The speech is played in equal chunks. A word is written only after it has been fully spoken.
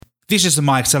This is the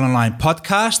MrExcel Online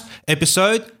podcast,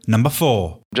 episode number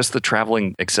 4. Just the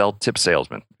traveling Excel tip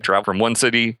salesman. Travel from one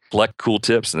city, collect cool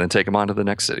tips, and then take them on to the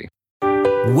next city.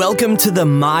 Welcome to the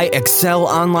MrExcel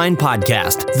Online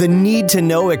podcast, the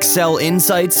need-to-know Excel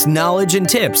insights, knowledge, and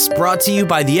tips brought to you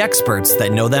by the experts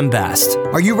that know them best.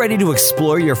 Are you ready to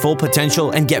explore your full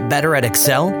potential and get better at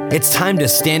Excel? It's time to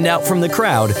stand out from the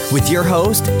crowd with your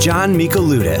host, John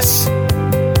Michaeludis.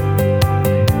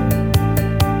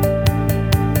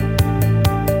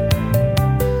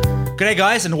 G'day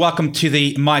guys, and welcome to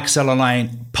the MrExcel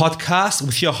Online podcast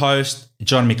with your host,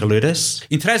 John Michaeludis.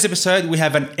 In today's episode, we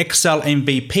have an Excel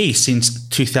MVP since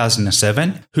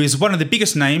 2007, who is one of the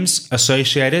biggest names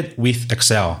associated with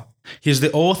Excel. He's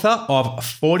the author of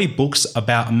 40 books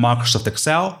about Microsoft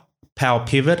Excel, Power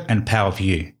Pivot, and Power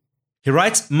View. He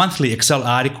writes monthly Excel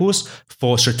articles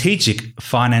for Strategic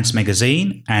Finance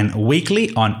magazine and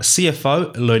weekly on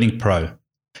CFO Learning Pro.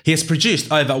 He has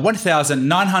produced over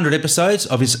 1,900 episodes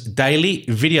of his daily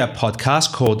video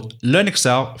podcast called Learn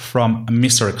Excel from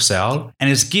MrExcel and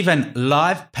has given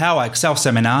live Power Excel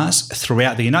seminars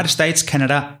throughout the United States,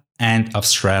 Canada, and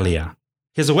Australia.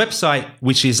 He has a website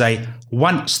which is a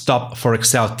one-stop for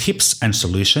Excel tips and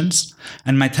solutions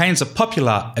and maintains a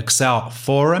popular Excel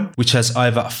forum which has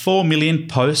over 4 million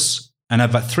posts and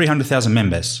over 300,000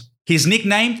 members. He's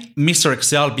nicknamed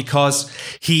MrExcel because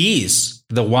he is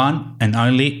the one and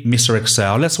only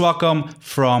MrExcel. Let's welcome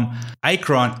from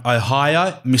Akron,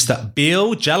 Ohio, Mr.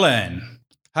 Bill Jelen.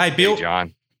 Hi, Bill. Hey,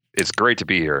 John. It's great to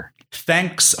be here.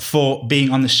 Thanks for being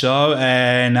on the show,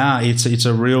 and it's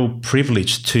a real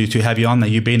privilege to have you on there.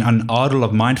 You've been an idol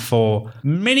of mine for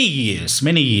many years. So,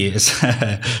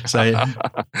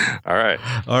 all right,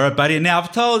 buddy. Now,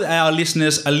 I've told our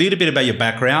listeners a little bit about your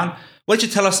background. Why don't you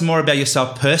tell us more about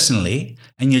yourself personally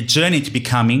and your journey to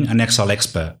becoming an Excel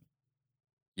expert?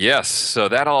 Yes. So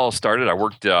that all started.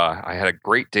 I had a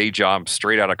great day job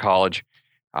straight out of college,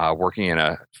 working in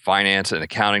a finance and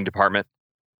accounting department.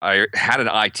 I had an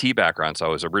IT background, so I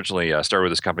was originally started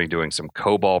with this company doing some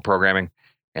COBOL programming,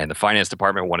 and the finance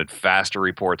department wanted faster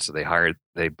reports, so they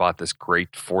bought this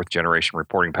great 4th generation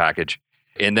reporting package.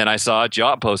 And then I saw a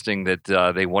job posting that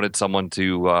they wanted someone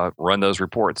to run those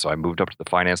reports, so I moved up to the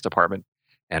finance department.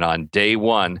 And on day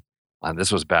one,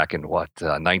 this was back in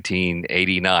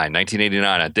 1989.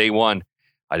 On day one,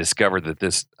 I discovered that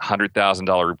this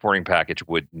 $100,000 reporting package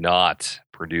would not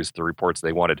produce the reports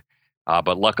they wanted.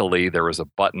 But luckily, there was a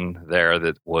button there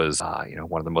that was,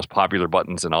 one of the most popular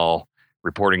buttons in all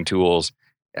reporting tools.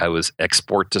 It was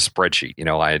export to spreadsheet.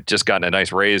 I had just gotten a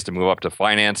nice raise to move up to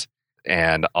finance,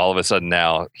 and all of a sudden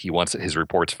now he wants his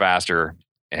reports faster,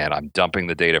 and I'm dumping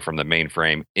the data from the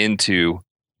mainframe into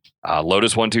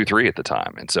Lotus 1-2-3 at the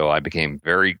time. And so I became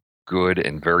very good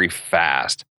and very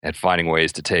fast at finding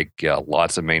ways to take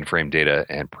lots of mainframe data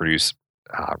and produce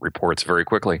reports very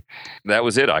quickly. That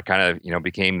was it. I kind of,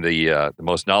 became the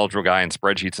most knowledgeable guy in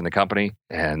spreadsheets in the company.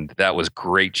 And that was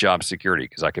great job security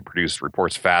because I could produce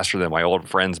reports faster than my old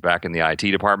friends back in the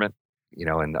IT department.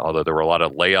 And although there were a lot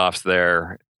of layoffs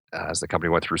there, as the company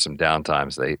went through some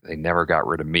downtimes, they never got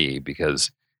rid of me because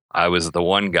I was the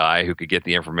one guy who could get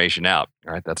the information out.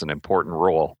 All right, that's an important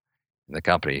role in the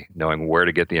company, knowing where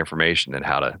to get the information and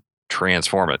how to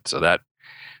transform it. So that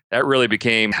really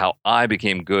became how I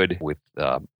became good with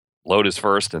Lotus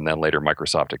first, and then later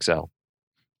Microsoft Excel.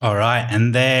 All right,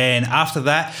 and then after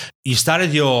that, you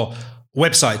started your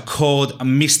website called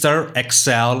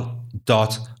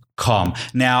MrExcel.com.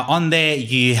 Now, on there,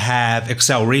 you have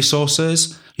Excel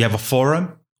resources. You have a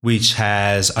forum, which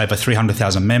has over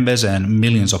 300,000 members and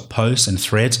millions of posts and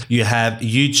threads. You have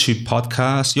YouTube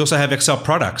podcasts. You also have Excel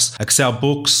products, Excel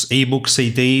books, ebooks,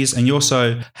 CDs, and you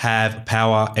also have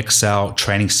Power Excel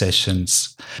training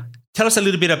sessions. Tell us a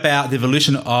little bit about the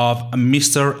evolution of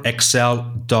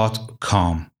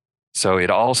MrExcel.com. So it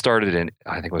all started in,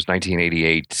 I think it was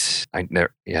 1988.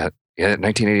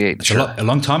 1988. It's a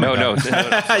long time ago. No.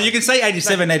 You can say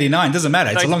 87, 89. Doesn't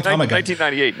matter. It's a long time ago.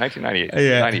 1998.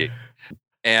 Yeah. 98.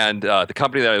 And the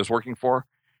company that I was working for,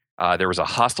 there was a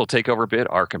hostile takeover bid.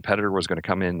 Our competitor was going to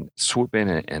come in, swoop in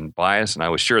and buy us, and I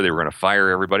was sure they were going to fire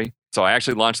everybody. So I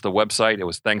actually launched the website. It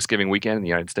was Thanksgiving weekend in the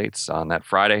United States on that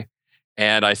Friday.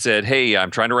 And I said, hey,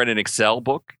 I'm trying to write an Excel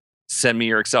book. Send me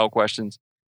your Excel questions.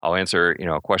 I'll answer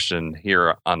a question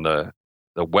here on the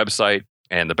website,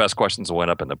 and the best questions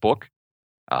went up in the book.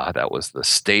 That was the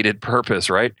stated purpose,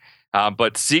 right?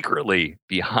 But secretly,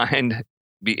 in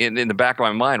the back of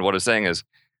my mind, what I was saying is,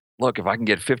 look, if I can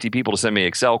get 50 people to send me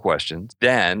Excel questions,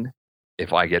 then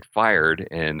if I get fired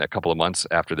in a couple of months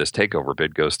after this takeover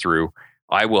bid goes through,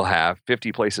 I will have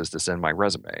 50 places to send my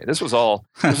resume. This was all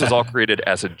created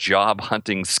as a job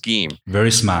hunting scheme.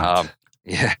 Very smart.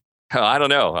 Yeah. I don't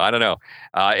know.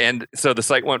 And so the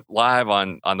site went live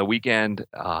on the weekend.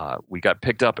 We got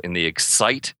picked up in the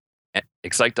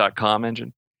Excite.com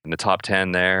engine in the top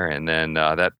 10 there. And then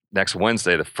that next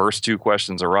Wednesday, the first 2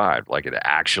 questions arrived. Like, it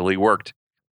actually worked.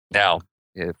 Now,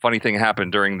 a funny thing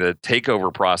happened during the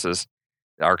takeover process.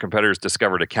 Our competitors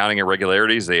discovered accounting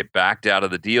irregularities. They backed out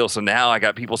of the deal. So now I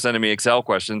got people sending me Excel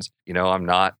questions. I'm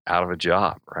not out of a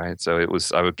job, right? So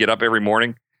I would get up every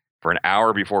morning for an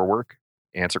hour before work,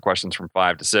 answer questions from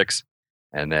 5 to 6,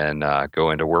 and then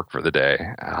go into work for the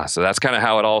day. So that's kind of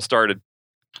how it all started.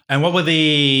 And what were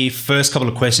the first couple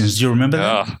of questions? Do you remember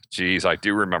them? Oh, geez, I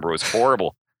do remember. It was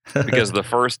horrible because the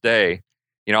first day,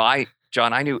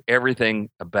 John, I knew everything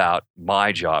about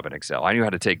my job in Excel. I knew how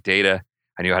to take data.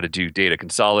 I knew how to do data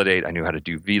consolidate. I knew how to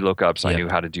do VLOOKUPs. Yep. I knew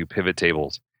how to do pivot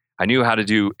tables. I knew how to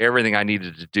do everything I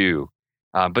needed to do.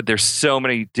 But there's so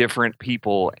many different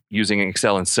people using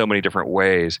Excel in so many different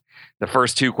ways. The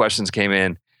first 2 questions came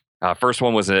in. First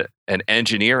one was an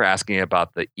engineer asking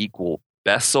about the equal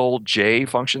best sold J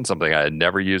function, something I had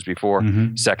never used before.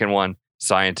 Mm-hmm. Second one,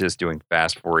 scientist doing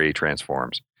fast Fourier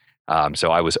transforms.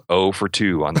 So I was 0 for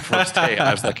 2 on the first day.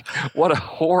 I was like, what a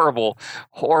horrible,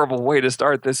 horrible way to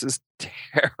start. This is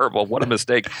terrible. What a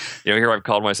mistake. Here I've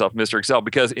called myself Mr. Excel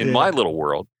because in my little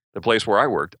world, the place where I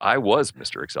worked, I was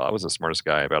Mr. Excel. I was the smartest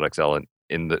guy about Excel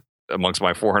amongst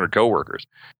my 400 coworkers.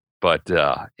 But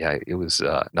it was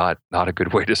not a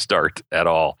good way to start at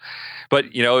all. But,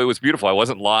 it was beautiful. I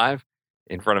wasn't live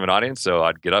in front of an audience, so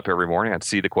I'd get up every morning. I'd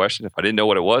see the question. If I didn't know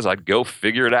what it was, I'd go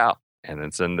figure it out and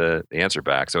then send the answer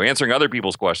back. So answering other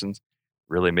people's questions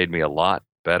really made me a lot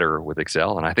better with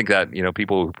Excel. And I think that,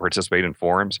 people who participate in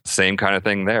forums, same kind of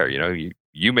thing there.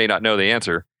 You may not know the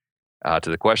answer to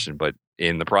the question, but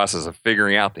in the process of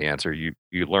figuring out the answer, you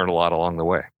learn a lot along the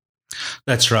way.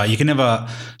 That's right. You can never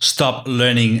stop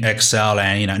learning Excel,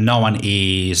 and no one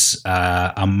is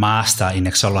a master in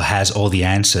Excel or has all the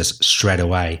answers straight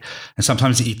away. And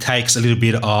sometimes it takes a little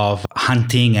bit of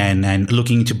hunting and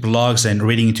looking into blogs and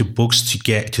reading into books to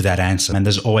get to that answer. And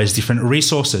there's always different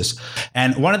resources.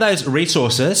 And one of those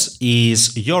resources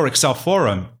is your Excel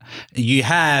forum. You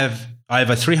have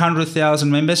over 300,000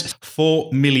 members,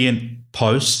 4 million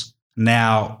posts.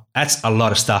 Now, that's a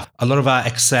lot of stuff. A lot of our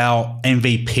Excel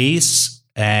MVPs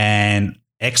and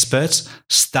experts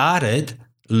started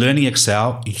learning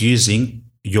Excel using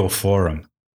your forum.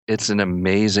 It's an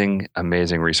amazing,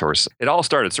 amazing resource. It all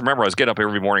started. So remember, I was getting up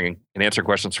every morning and answering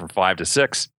questions from 5 to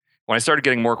 6. When I started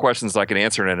getting more questions I could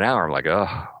answer in an hour, I'm like, oh,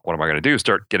 what am I going to do?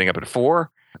 Start getting up at 4.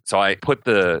 So I put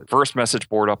the first message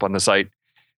board up on the site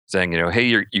saying, hey,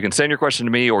 you can send your question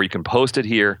to me or you can post it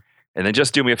here. And then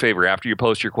just do me a favor. After you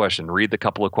post your question, read the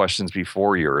couple of questions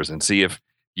before yours and see if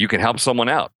you can help someone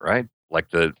out, right? Like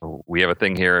we have a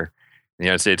thing here in the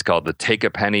United States called the take a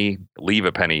penny, leave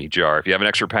a penny jar. If you have an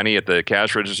extra penny at the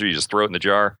cash register, you just throw it in the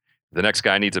jar. The next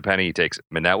guy needs a penny, he takes it.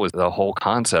 I mean, that was the whole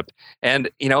concept. And,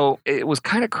 it was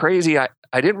kind of crazy. I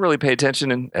didn't really pay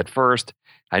attention at first.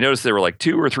 I noticed there were like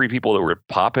 2 or 3 people that were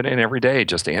popping in every day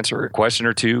just to answer a question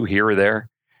or 2 here or there.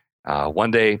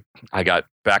 One day, I got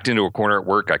backed into a corner at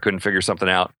work. I couldn't figure something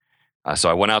out. So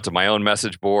I went out to my own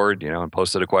message board, and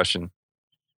posted a question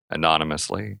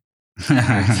anonymously,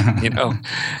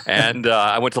 and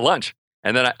I went to lunch.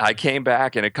 And then I came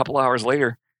back, and a couple hours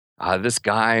later, this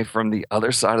guy from the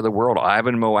other side of the world,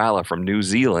 Ivan Moala from New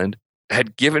Zealand,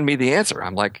 had given me the answer.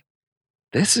 I'm like,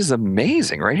 this is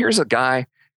amazing, right? Here's a guy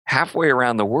halfway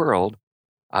around the world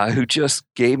who just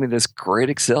gave me this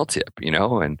great Excel tip,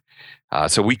 and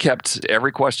so we kept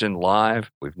every question live.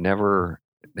 We've never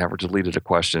deleted a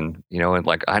question, and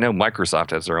like I know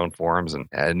Microsoft has their own forums, and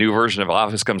a new version of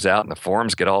Office comes out and the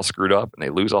forums get all screwed up and they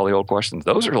lose all the old questions.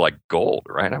 Those are like gold,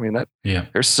 right? I mean,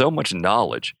 there's so much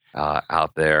knowledge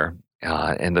out there,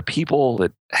 and the people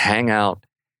that hang out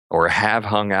or have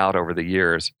hung out over the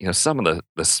years, some of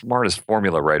the smartest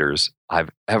formula writers I've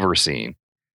ever seen.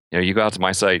 You go out to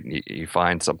my site and you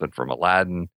find something from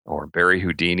Aladdin or Barry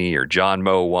Houdini or John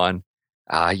Moe 1.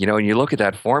 And you look at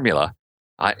that formula.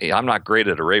 I'm not great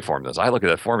at array formulas. I look at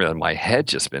that formula and my head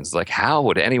just spins. It's like, how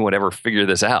would anyone ever figure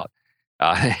this out?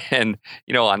 And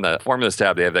on the formulas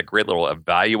tab, they have that great little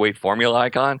evaluate formula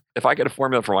icon. If I get a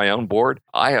formula for my own board,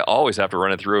 I always have to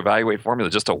run it through evaluate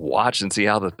formula just to watch and see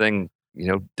how the thing,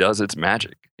 does its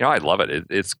magic. I love it.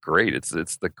 It's great. It's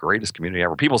the greatest community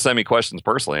ever. People send me questions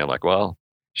personally. I'm like, well,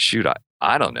 shoot,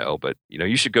 I don't know, but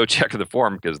you should go check the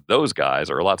forum because those guys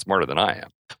are a lot smarter than I am.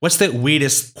 What's the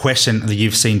weirdest question that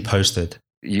you've seen posted?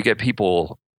 You get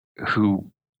people who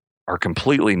are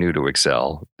completely new to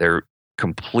Excel. They're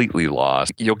completely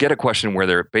lost. You'll get a question where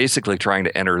they're basically trying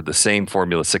to enter the same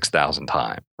formula 6,000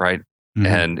 times, right? Mhm.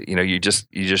 And you just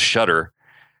shudder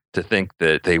to think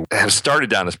that they have started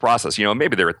down this process.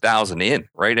 Maybe they're 1,000 in,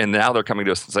 right? And now they're coming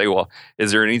to us and say, well,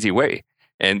 is there an easy way?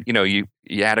 And you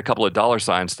add a couple of dollar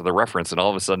signs to the reference, and all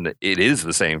of a sudden it is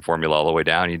the same formula all the way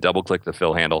down. You double click the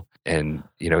fill handle, and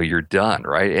you're done,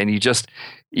 right? And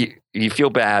you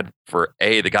feel bad for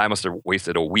the guy must have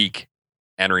wasted a week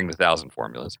entering the 1,000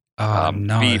 formulas.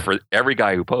 No. B, for every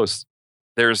guy who posts,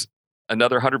 there's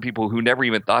another 100 people who never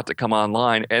even thought to come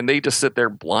online, and they just sit there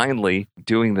blindly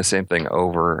doing the same thing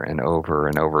over and over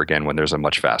and over again when there's a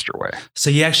much faster way. So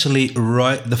you actually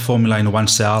wrote the formula in one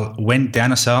cell, went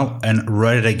down a cell, and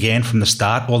wrote it again from the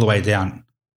start all the way down.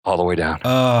 All the way down.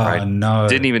 Oh, right? no.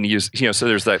 Didn't even use, so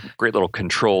there's that great little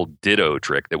control ditto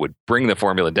trick that would bring the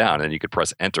formula down, and you could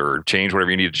press enter or change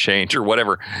whatever you needed to change or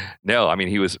whatever. No, I mean,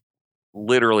 he was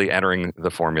literally entering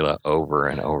the formula over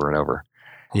and over and over.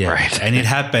 Yeah, right. And it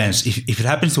happens. If it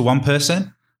happens to one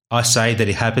person, I say that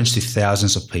it happens to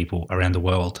thousands of people around the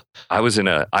world. I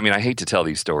hate to tell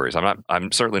these stories.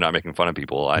 I'm certainly not making fun of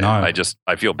people. No.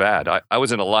 I feel bad. I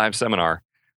was in a live seminar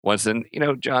once, and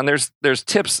John, there's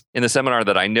tips in the seminar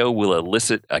that I know will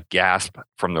elicit a gasp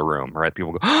from the room, right?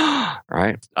 People go,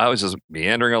 right? I was just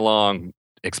meandering along,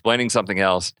 explaining something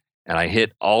else, and I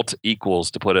hit Alt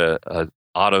equals to put a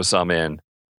auto sum in,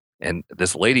 and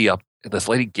this lady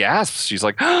gasps. She's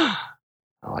like, I'm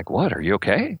like, what? Are you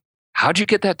okay? How'd you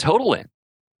get that total in?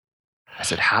 I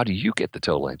said, how do you get the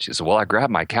total in? She said, well, I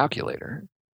grabbed my calculator,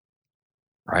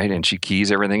 right? And she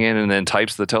keys everything in and then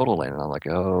types the total in. And I'm like,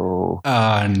 oh.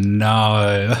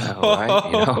 No.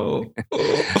 Right?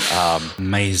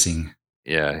 Amazing.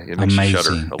 Yeah, it makes you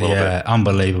shudder a little bit.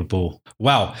 Unbelievable.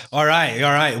 Wow. All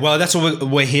right. Well, that's what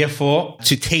we're here for,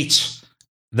 to teach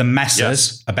the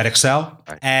masses about Excel.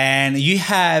 Right. And you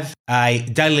have a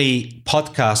daily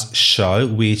podcast show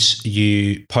which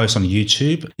you post on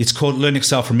YouTube. It's called Learn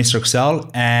Excel from MrExcel,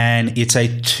 and it's a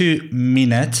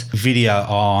 2-minute video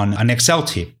on an Excel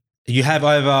tip. You have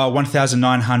over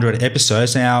 1,900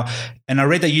 episodes now, and I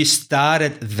read that you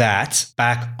started that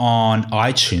back on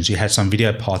iTunes. You had some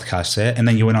video podcasts there, and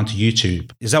then you went on to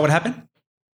YouTube. Is that what happened?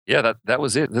 Yeah, that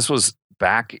was it. This was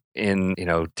back in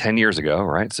 10 years ago,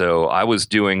 right? So I was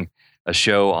doing a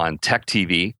show on Tech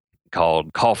TV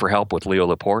called Call for Help with Leo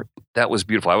Laporte. That was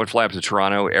beautiful. I would fly up to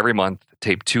Toronto every month,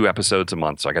 tape 2 episodes a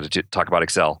month. So I got to talk about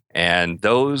Excel. And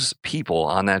those people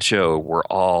on that show were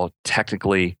all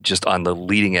technically just on the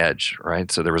leading edge,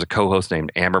 right? So there was a co-host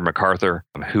named Amber MacArthur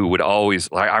who would always,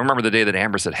 I remember the day that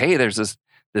Amber said, hey, there's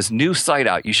this new site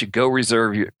out. You should go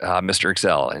reserve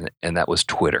MrExcel. And that was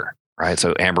Twitter, right?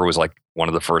 So Amber was like one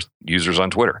of the first users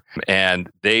on Twitter, and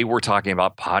they were talking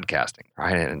about podcasting,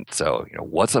 right? And so,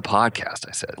 what's a podcast?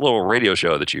 I said, a little radio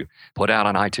show that you put out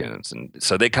on iTunes. And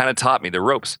so they kind of taught me the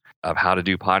ropes of how to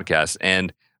do podcasts.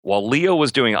 And while Leo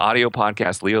was doing audio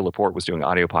podcasts, Leo Laporte was doing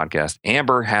audio podcasts,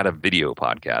 Amber had a video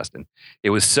podcast. And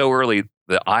it was so early,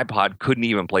 the iPod couldn't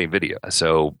even play video.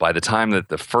 So by the time that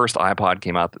the first iPod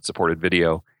came out that supported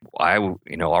video, I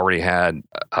already had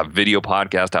a video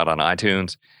podcast out on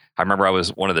iTunes. I remember I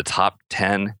was one of the top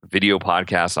 10 video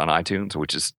podcasts on iTunes,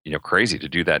 which is, crazy to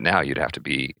do that now. You'd have to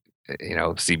be,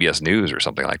 CBS News or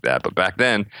something like that. But back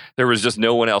then, there was just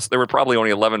no one else. There were probably only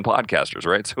 11 podcasters,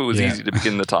 right? So it was easy to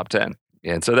begin in the top 10.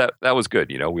 And so that was good.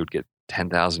 We would get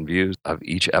 10,000 views of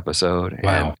each episode.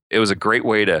 Wow. And it was a great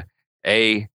way to,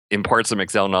 A, impart some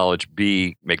Excel knowledge,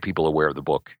 B, make people aware of the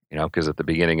book, because at the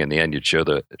beginning and the end, you'd show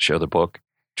the book.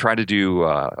 Try to do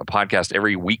a podcast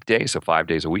every weekday, so 5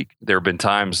 days a week. There have been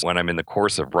times when I'm in the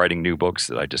course of writing new books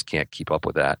that I just can't keep up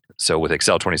with that. So with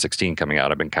Excel 2016 coming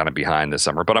out, I've been kind of behind this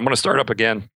summer. But I'm going to start up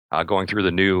again, going through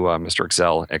the new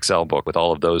MrExcel Excel book with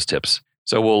all of those tips.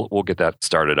 So we'll get that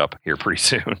started up here pretty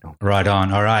soon. Right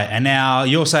on. All right. And now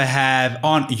you also have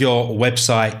on your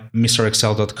website,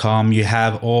 MrExcel.com, you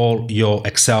have all your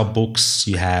Excel books.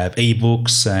 You have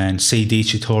ebooks and CD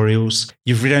tutorials.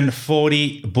 You've written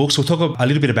 40 books. We'll talk a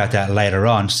little bit about that later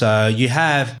on. So you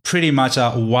have pretty much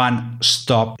a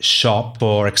one-stop shop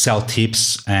for Excel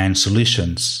tips and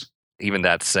solutions. Even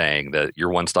that saying that you're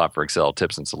one stop for Excel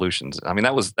tips and solutions. I mean,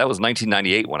 that was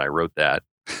 1998 when I wrote that.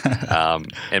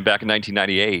 And back in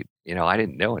 1998, I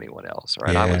didn't know anyone else,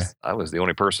 right? Yeah. I was the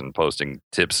only person posting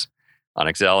tips on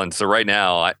Excel. And so right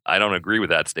now, I don't agree with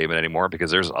that statement anymore because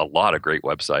there's a lot of great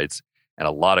websites and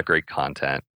a lot of great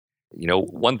content.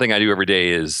 One thing I do every day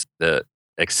is the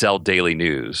Excel Daily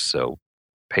News. So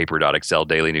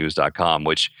paper.exceldailynews.com,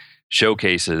 which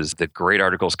showcases the great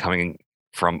articles coming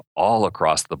from all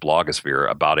across the blogosphere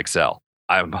about Excel.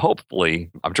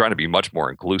 I'm trying to be much more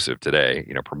inclusive today,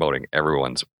 promoting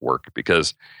everyone's work,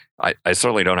 because I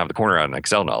certainly don't have the corner out in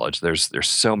Excel knowledge. There's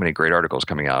so many great articles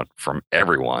coming out from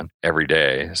everyone every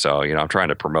day. So, I'm trying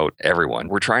to promote everyone.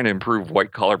 We're trying to improve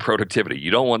white collar productivity.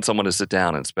 You don't want someone to sit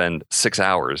down and spend 6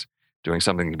 hours doing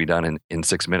something that can be done in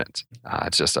 6 minutes.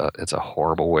 It's a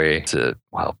horrible way to,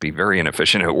 be very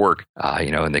inefficient at work,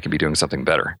 and they can be doing something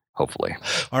better, hopefully.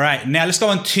 All right. Now let's go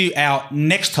on to our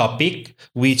next topic,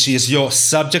 which is your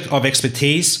subject of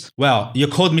expertise. Well, you're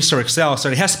called MrExcel, so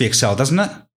it has to be Excel, doesn't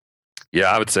it? Yeah,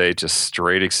 I would say just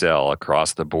straight Excel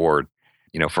across the board.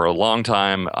 For a long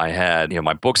time, I had,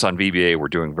 my books on VBA were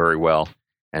doing very well.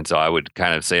 And so I would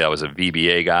kind of say I was a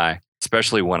VBA guy,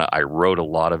 especially when I wrote a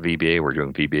lot of VBA. We're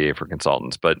doing VBA for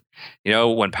consultants. But,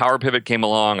 when Power Pivot came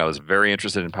along, I was very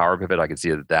interested in Power Pivot. I could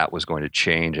see that was going to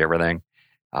change everything.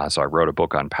 So I wrote a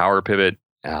book on Power Pivot.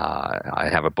 I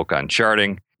have a book on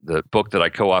charting. The book that I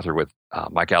co-authored with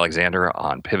Mike Alexander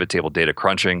on pivot table data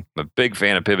crunching. I'm a big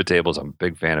fan of pivot tables. I'm a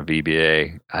big fan of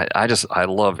VBA. I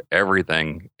love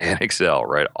everything in Excel,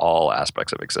 right? All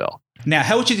aspects of Excel. Now,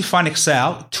 how would you define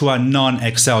Excel to a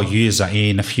non-Excel user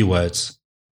in a few words?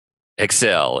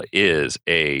 Excel is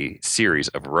a series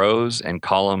of rows and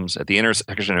columns. At the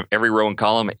intersection of every row and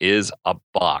column is a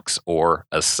box or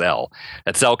a cell.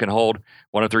 That cell can hold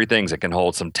one of three things. It can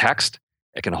hold some text,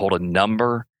 it can hold a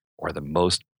number, or the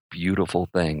most beautiful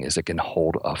thing is it can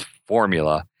hold a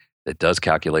formula that does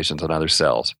calculations on other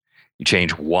cells. You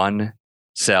change one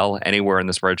cell anywhere in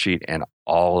the spreadsheet and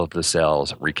all of the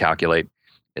cells recalculate.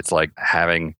 It's like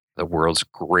having the world's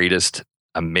greatest,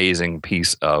 amazing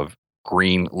piece of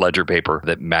green ledger paper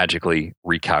that magically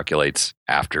recalculates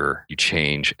after you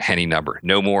change any number.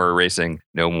 No more erasing,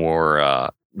 no more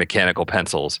mechanical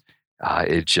pencils.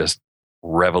 It just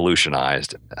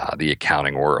revolutionized the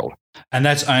accounting world. And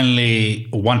that's only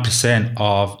 1%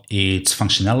 of its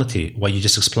functionality, what you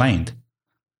just explained.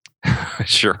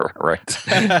 Sure, right.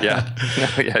 Yeah,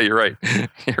 you're right.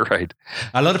 You're right.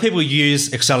 A lot of people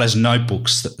use Excel as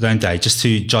notebooks, don't they? Just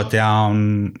to jot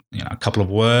down, a couple of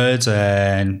words,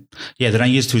 and they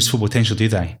don't use it to its full potential, do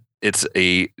they? It's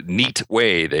a neat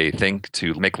way, they think,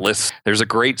 to make lists. There's a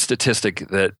great statistic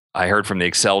that I heard from the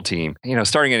Excel team.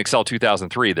 Starting in Excel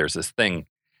 2003, there's this thing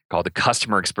called the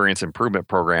Customer Experience Improvement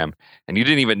Program. And you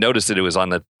didn't even notice that it was on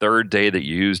the third day that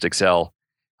you used Excel.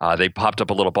 They popped up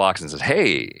a little box and said,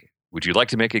 hey, would you like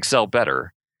to make Excel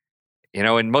better?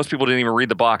 And most people didn't even read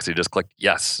the box. They just clicked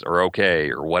yes or okay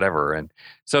or whatever. And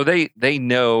so they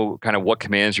know kind of what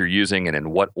commands you're using and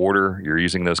in what order you're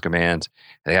using those commands.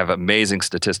 They have amazing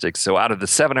statistics. So out of the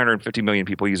 750 million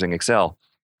people using Excel,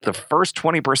 the first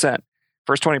 20%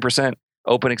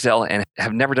 open Excel and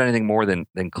have never done anything more than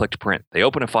clicked print. They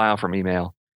open a file from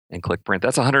email and click print.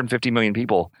 That's 150 million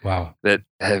people that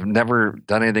have never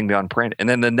done anything beyond print. And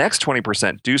then the next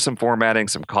 20% do some formatting,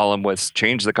 some column widths,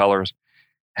 change the colors,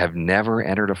 have never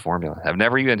entered a formula, have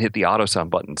never even hit the auto sum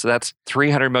button. So that's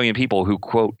 300 million people who,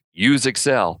 quote, use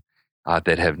Excel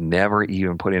that have never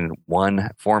even put in one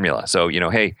formula. So,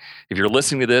 hey, if you're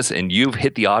listening to this and you've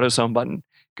hit the auto sum button,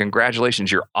 congratulations,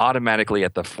 you're automatically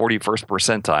at the 41st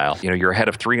percentile. You're ahead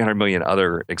of 300 million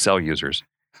other Excel users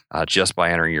just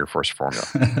by entering your first formula.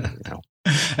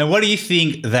 And what do you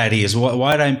think that is?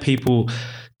 Why don't people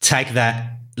take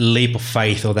that leap of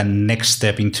faith or that next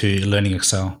step into learning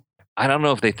Excel? I don't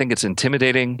know if they think it's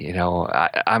intimidating.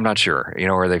 I'm not sure.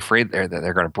 Are they afraid they're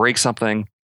going to break something?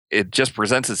 It just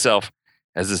presents itself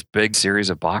as this big series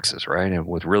of boxes, right? And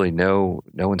with really no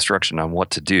instruction on what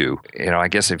to do. I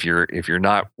guess if you're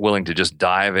not willing to just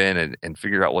dive in and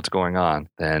figure out what's going on,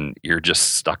 then you're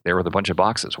just stuck there with a bunch of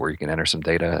boxes where you can enter some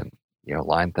data and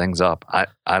line things up.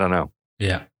 I don't know.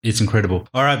 Yeah, it's incredible.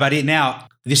 All right, buddy. Now,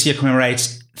 this year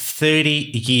commemorates 30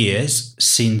 years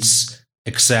since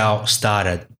Excel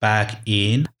started back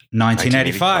in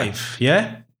 1985.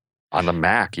 Yeah? On the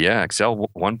Mac, yeah. Excel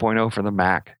 1.0 for the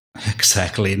Mac.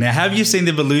 Exactly. Now, have you seen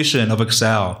the evolution of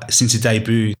Excel since it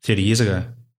debuted 30 years ago?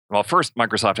 Well, first,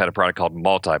 Microsoft had a product called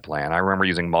Multiplan. I remember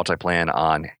using Multiplan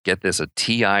on, get this, a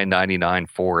TI-99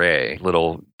 4A,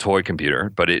 little toy computer,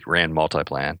 but it ran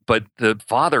Multiplan. But the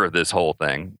father of this whole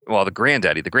thing, well, the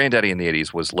granddaddy in the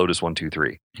 80s was Lotus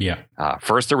 123. Yeah.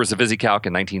 First, there was the VisiCalc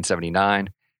in 1979.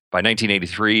 By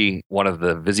 1983, one of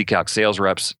the VisiCalc sales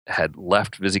reps had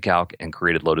left VisiCalc and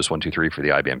created Lotus 123 for the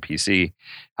IBM PC.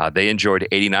 They enjoyed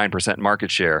 89%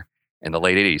 market share in the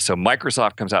late 80s. So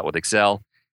Microsoft comes out with Excel.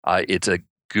 It's a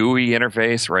GUI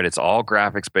interface, right? It's all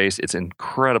graphics based. It's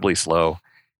incredibly slow.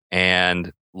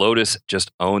 And Lotus just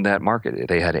owned that market.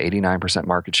 They had 89%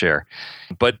 market share.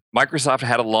 But Microsoft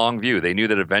had a long view. They knew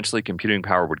that eventually computing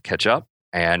power would catch up.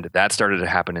 And that started to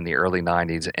happen in the early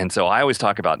 90s. And so I always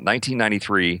talk about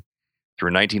 1993 through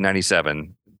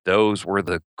 1997. Those were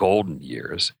the golden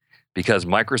years because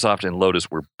Microsoft and Lotus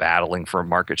were battling for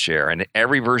market share. And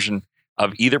every version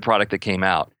of either product that came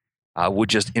out would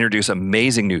just introduce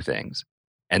amazing new things.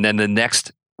 And then the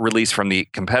next release from the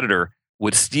competitor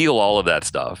would steal all of that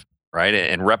stuff, right?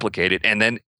 And replicate it and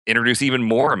then introduce even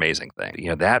more amazing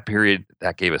things. That period,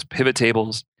 that gave us pivot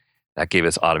tables, that gave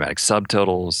us automatic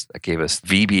subtotals, that gave us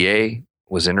VBA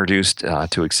was introduced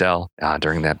to Excel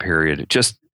during that period.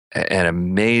 Just an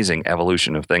amazing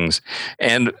evolution of things.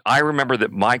 And I remember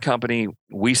that my company,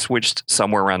 we switched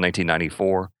somewhere around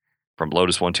 1994 from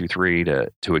Lotus 123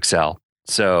 to Excel.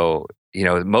 So,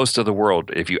 most of the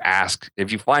world, if you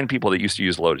find people that used to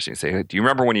use Lotus, you say, do you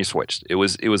remember when you switched? It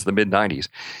was the mid 90s.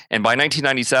 And by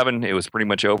 1997, it was pretty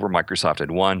much over. Microsoft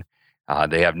had won.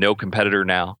 They have no competitor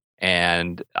now.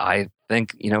 And I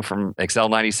think, from Excel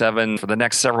 97 for the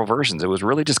next several versions, it was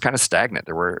really just kind of stagnant.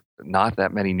 There were not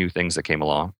that many new things that came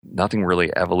along, nothing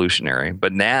really evolutionary.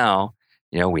 But now,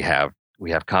 we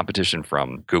have competition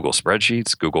from Google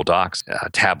Spreadsheets, Google Docs.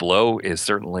 Tableau is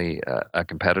certainly a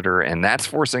competitor, and that's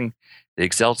forcing the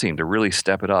Excel team to really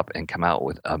step it up and come out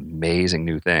with amazing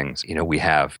new things. We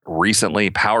have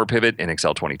recently Power Pivot in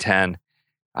Excel 2010,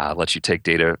 lets you take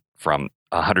data from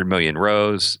 100 million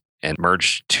rows and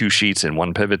merge two sheets in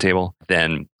one pivot table.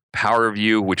 Then Power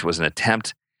View, which was an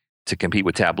attempt to compete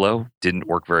with Tableau, didn't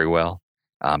work very well.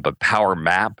 But Power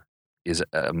Map is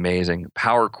amazing.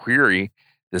 Power Query,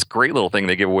 this great little thing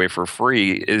they give away for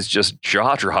free, is just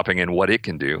jaw-dropping in what it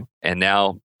can do. And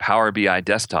now Power BI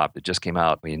Desktop that just came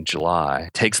out in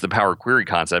July takes the Power Query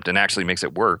concept and actually makes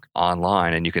it work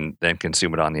online, and you can then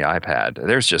consume it on the iPad.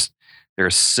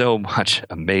 There's so much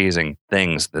amazing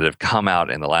things that have come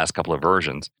out in the last couple of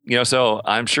versions. So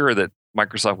I'm sure that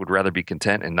Microsoft would rather be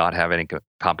content and not have any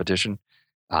competition.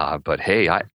 But hey,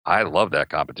 I love that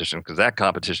competition because that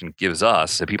competition gives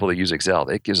us, the people that use Excel,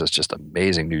 it gives us just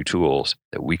amazing new tools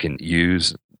that we can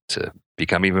use to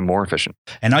become even more efficient.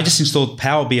 And I just installed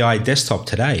Power BI Desktop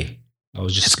today.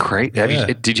 It's great. Yeah.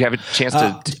 Did you have a chance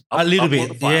to? A little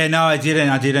bit. Yeah, no, I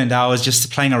didn't. I was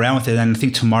just playing around with it, and I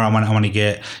think tomorrow I want to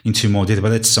get into more data.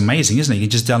 But it's amazing, isn't it? You can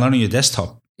just download it on your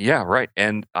desktop. Yeah, right.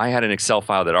 And I had an Excel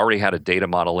file that already had a data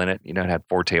model in it. It had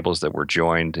 4 tables that were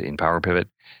joined in Power Pivot,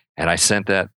 and I sent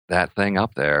that thing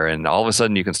up there, and all of a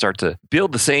sudden you can start to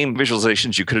build the same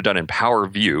visualizations you could have done in Power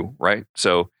View, right?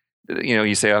 So,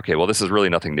 you say, okay, well, this is really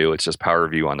nothing new. It's just Power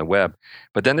View on the web.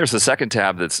 But then there's the second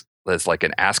tab that's like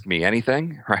an Ask Me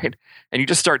Anything, right? And you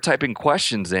just start typing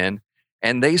questions in,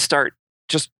 and they start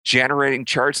just generating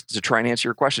charts to try and answer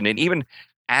your question. And even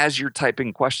as you're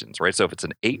typing questions, right? So if it's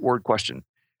an 8-word question,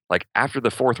 like after the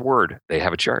 4th word, they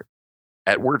have a chart.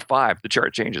 At word 5, the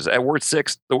chart changes. At word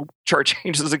 6, the chart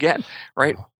changes again,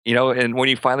 right? And when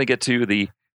you finally get to the,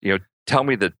 tell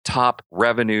me the top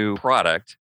revenue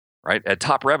product, right? At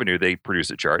top revenue, they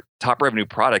produce a chart. Top revenue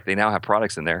product, they now have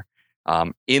products in there.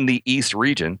 In the East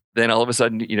region, then all of a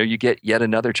sudden, you get yet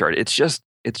another chart. It's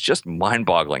just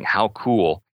mind-boggling how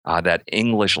cool that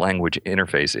English language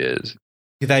interface is.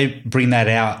 Did they bring that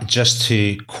out just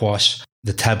to quash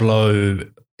the Tableau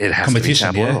it has competition?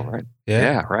 To be Tableau, right?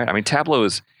 Yeah, right. I mean, Tableau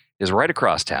is right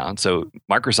across town. So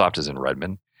Microsoft is in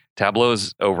Redmond. Tableau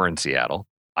is over in Seattle.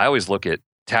 I always look at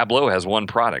Tableau has one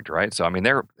product, right? So I mean,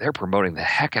 they're promoting the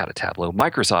heck out of Tableau.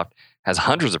 Microsoft has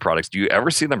hundreds of products. Do you ever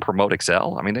see them promote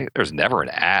Excel? I mean, there's never an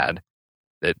ad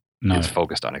that is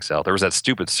focused on Excel. There was that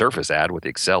stupid Surface ad with the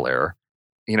Excel error.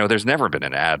 There's never been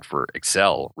an ad for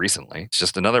Excel recently. It's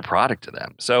just another product to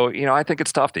them. So, I think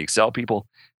it's tough. The Excel people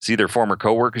see their former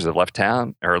coworkers that left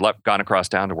town or gone across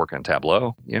town to work on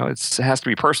Tableau. It has to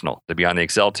be personal to be on the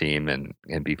Excel team and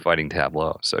be fighting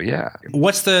Tableau. So, yeah.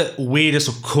 What's the weirdest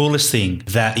or coolest thing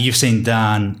that you've seen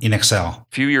done in Excel?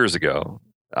 A few years ago,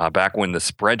 back when the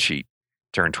spreadsheet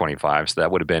turned 25, so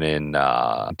that would have been in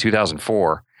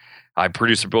 2004, I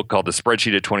produced a book called The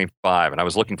Spreadsheet at 25, and I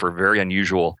was looking for very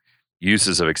unusual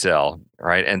uses of Excel,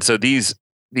 right? And so these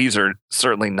are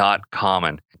certainly not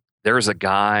common. There's a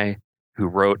guy who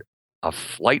wrote a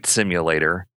flight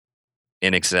simulator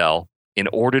in Excel in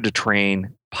order to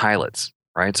train pilots,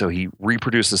 right? So he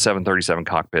reproduced the 737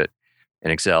 cockpit in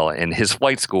Excel, and his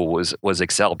flight school was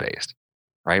Excel based,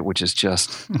 right? Which is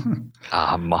just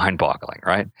mind-boggling,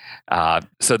 right?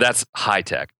 So that's high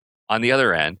tech. On the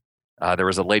other end, there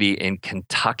was a lady in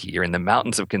Kentucky, or in the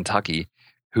mountains of Kentucky,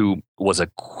 who was a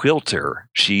quilter.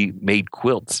 She made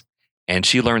quilts, and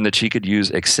she learned that she could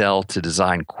use Excel to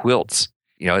design quilts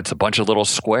it's a bunch of little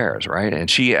squares, right? And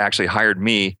she actually hired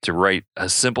me to write a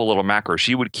simple little macro.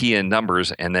 She would key in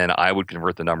numbers, and then I would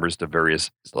convert the numbers to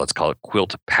various, let's call it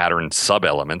quilt pattern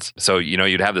sub-elements. So,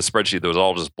 you'd have the spreadsheet that was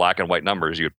all just black and white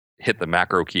numbers. You'd hit the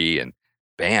macro key and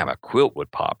bam, a quilt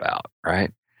would pop out,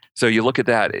 right? So you look at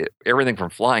that, everything from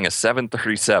flying a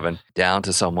 737 down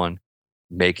to someone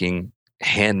making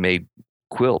handmade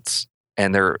quilts.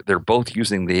 And they're both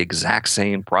using the exact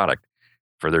same product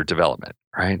for their development,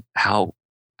 right? How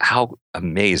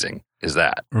amazing is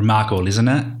that? Remarkable, isn't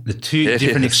it? The two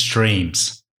different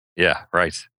extremes. Yeah,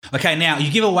 right. Okay, now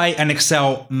you give away an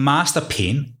Excel master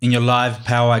pin in your live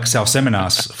Power Excel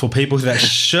seminars for people that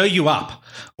show you up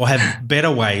or have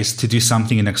better ways to do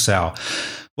something in Excel.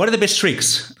 What are the best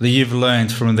tricks that you've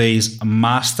learned from these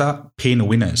master pin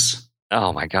winners?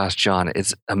 Oh my gosh, John,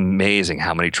 it's amazing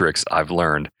how many tricks I've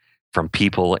learned from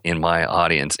people in my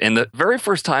audience. And the very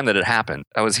first time that it happened,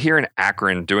 I was here in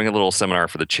Akron doing a little seminar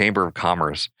for the Chamber of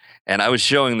Commerce, and I was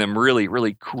showing them really,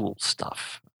 really cool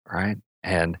stuff, right?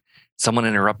 And someone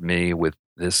interrupted me with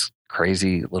this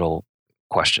crazy little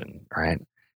question, right?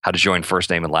 How to join first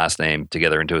name and last name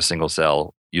together into a single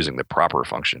cell using the proper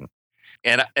function.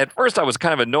 And at first I was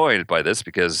kind of annoyed by this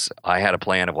because I had a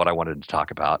plan of what I wanted to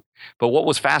talk about. But what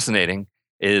was fascinating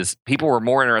is people were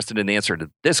more interested in the answer to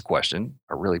this question,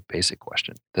 a really basic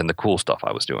question, than the cool stuff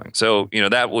I was doing. So,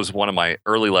 that was one of my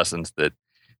early lessons that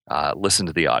listen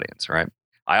to the audience, right?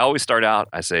 I always start out,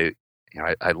 I say,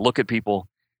 I look at people,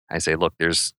 I say, look,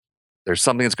 there's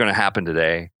something that's going to happen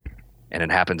today, and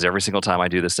it happens every single time I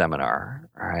do the seminar,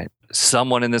 all right?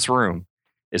 Someone in this room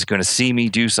is going to see me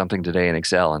do something today in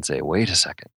Excel and say, wait a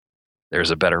second, there's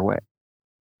a better way.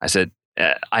 I said,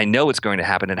 I know it's going to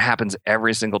happen. It happens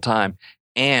every single time.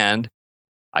 And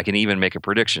I can even make a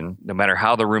prediction. No matter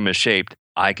how the room is shaped,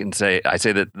 I say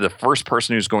that the first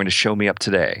person who's going to show me up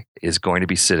today is going to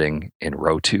be sitting in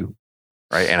row 2,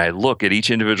 right? And I look at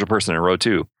each individual person in row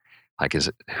 2, like,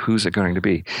 who's it going to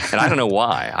be? And I don't know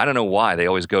why. I don't know why they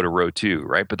always go to row 2,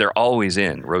 right? But they're always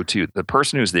in row 2. The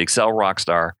person who's the Excel rock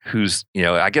star, who's,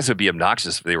 I guess it would be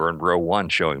obnoxious if they were in row 1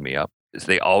 showing me up, is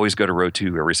they always go to row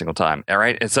 2 every single time. All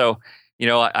right. And so,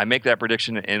 I make that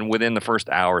prediction, and within the first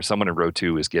hour, someone in row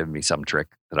 2 is giving me some trick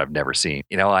that I've never seen.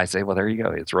 I say, well, there you go.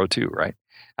 It's row 2, right?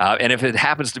 And if it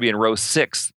happens to be in row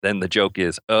 6, then the joke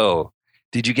is, oh,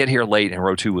 did you get here late and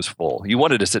row 2 was full? You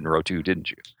wanted to sit in row 2, didn't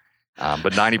you?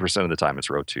 But 90% of the time it's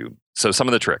row 2. So some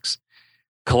of the tricks.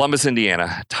 Columbus,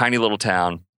 Indiana, tiny little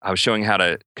town. I was showing how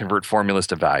to convert formulas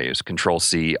to values,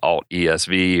 Control-C,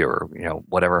 Alt-ESV, or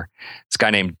whatever. This guy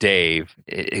named Dave,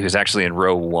 he was actually in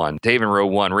row 1. Dave in row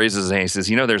 1 raises his hand and says,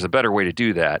 there's a better way to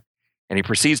do that. And he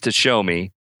proceeds to show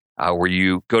me where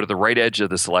you go to the right edge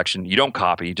of the selection. You don't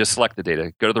copy, you just select the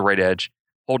data, go to the right edge,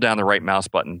 hold down the right mouse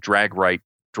button, drag right,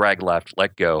 drag left,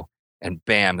 let go, and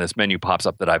bam, this menu pops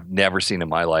up that I've never seen in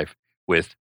my life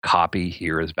with copy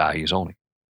here as values only,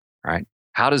 right?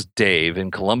 How does Dave in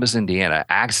Columbus, Indiana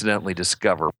accidentally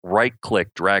discover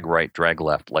right-click, drag right, drag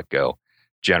left, let go,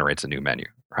 generates a new menu,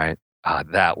 right?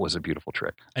 That was a beautiful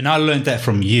trick. And I learned that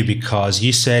from you because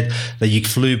you said that you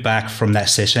flew back from that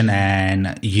session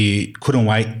and you couldn't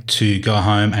wait to go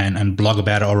home and blog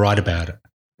about it or write about it.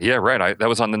 Yeah, right. That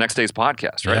was on the next day's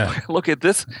podcast, right? Yeah. Look at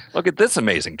this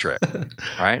amazing trick,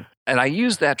 right? And I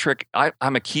use that trick.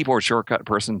 I'm a keyboard shortcut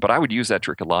person, but I would use that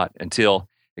trick a lot until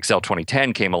Excel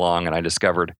 2010 came along, and I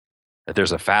discovered that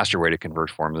there's a faster way to convert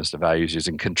formulas to values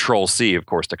using Control-C, of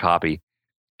course, to copy.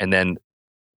 And then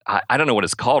I don't know what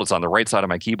it's called. It's on the right side of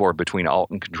my keyboard between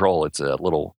Alt and Control. It's a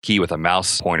little key with a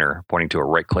mouse pointer pointing to a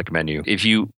right-click menu. If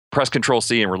you press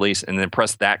Control-C and release, and then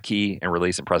press that key and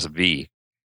release and press V,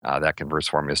 that converts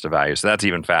formulas to values. So that's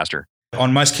even faster.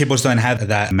 On most keyboards don't have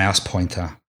that mouse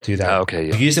pointer. Do that. Okay.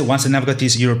 Yeah. I've used it once and I've got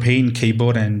this European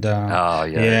keyboard and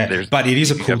but it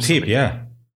is a cool tip. Yeah.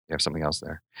 You have something else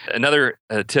there. Another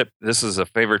tip. This is a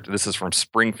favorite. This is from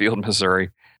Springfield,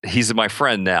 Missouri. He's my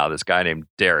friend now. This guy named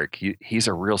Derek. He's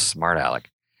a real smart aleck,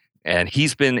 and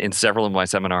he's been in several of my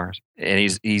seminars. And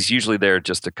he's usually there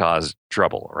just to cause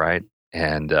trouble, right?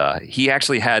 And he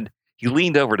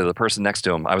leaned over to the person next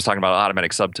to him. I was talking about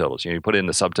automatic subtotals. You put in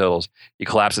the subtotals, you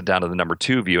collapse it down to the number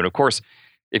 2 view, and of course,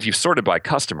 if you've sorted by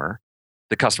customer,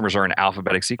 the customers are in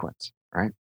alphabetic sequence,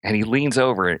 right? And he leans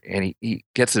over and he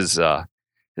gets his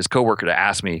coworker to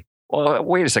ask me, well,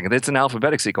 wait a second, it's an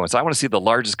alphabetic sequence. I want to see the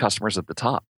largest customers at the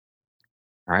top,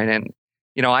 all right? And,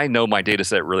 I know my data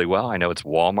set really well. I know it's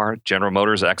Walmart, General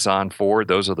Motors, Exxon, Ford.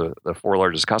 Those are the 4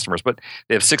 largest customers, but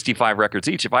they have 65 records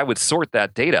each. If I would sort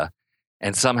that data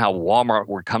and somehow Walmart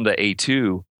would come to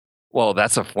A2, well,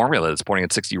 that's a formula that's pointing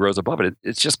at 60 rows above it.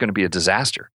 It's just going to be a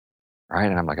disaster, right?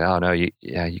 And I'm like, oh, no, you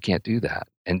can't do that.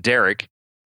 And Derek,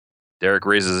 Derek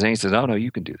raises his hand. He says, "Oh no,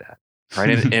 you can do that."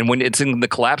 Right. And when it's in the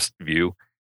collapsed view,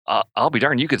 I'll be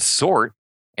darned, you could sort,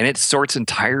 and it sorts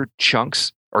entire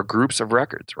chunks or groups of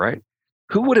records. Right.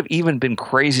 Who would have even been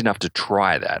crazy enough to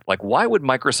try that? Like, why would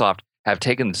Microsoft have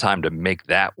taken the time to make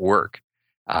that work?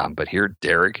 But here,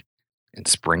 Derek in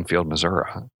Springfield, Missouri,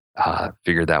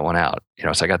 figured that one out.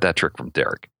 So I got that trick from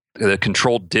Derek. The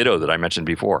controlled ditto that I mentioned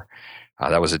before,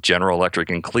 that was at General Electric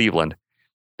in Cleveland.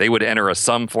 They would enter a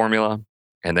sum formula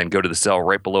and then go to the cell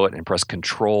right below it and press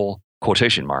Control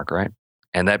quotation mark, right?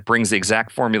 And that brings the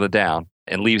exact formula down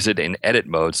and leaves it in edit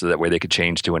mode so that way they could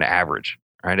change to an average,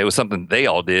 right? It was something they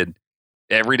all did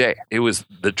every day. It was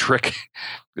the trick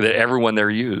that everyone there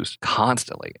used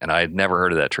constantly. And I had never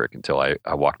heard of that trick until I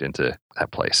walked into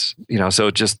that place.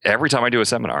 So just every time I do a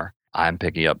seminar, I'm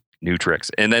picking up new tricks.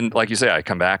 And then, like you say, I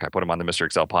come back, I put them on the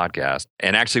MrExcel podcast.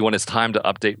 And actually, when it's time to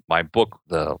update my book,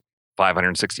 the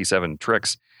 567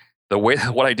 tricks,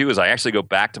 what I do is I actually go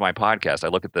back to my podcast. I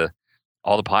look at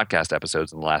all the podcast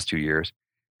episodes in the last 2 years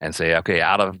and say, okay,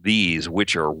 out of these,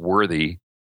 which are worthy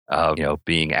of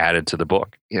being added to the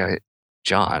book?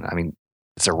 John, I mean,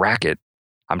 it's a racket.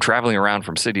 I'm traveling around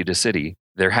from city to city.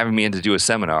 They're having me in to do a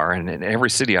seminar, and in every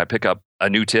city I pick up a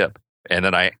new tip. And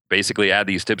then I basically add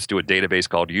these tips to a database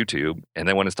called YouTube. And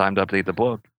then when it's time to update the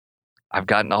book, I've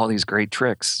gotten all these great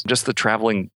tricks. Just the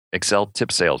traveling Excel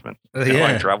tip salesman.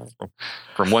 I travel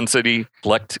from one city,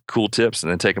 collect cool tips,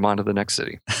 and then take them on to the next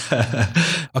city.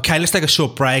 Okay, let's take a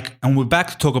short break, and we're back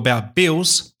to talk about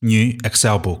Bill's new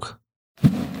Excel book.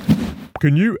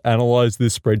 Can you analyze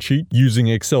this spreadsheet using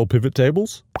Excel pivot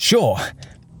tables? Sure,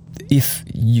 if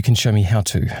you can show me how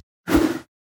to.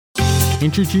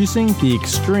 Introducing the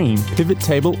Extreme Pivot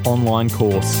Table online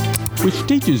course, which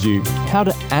teaches you how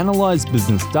to analyze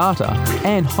business data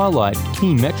and highlight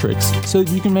key metrics so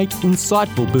that you can make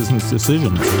insightful business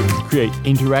decisions, create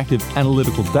interactive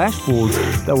analytical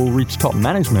dashboards that will reach top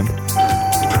management,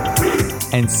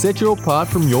 and set you apart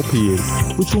from your peers,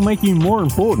 which will make you more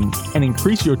important and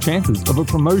increase your chances of a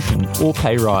promotion or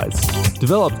pay rise.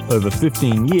 Developed over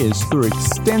 15 years through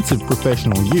extensive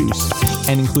professional use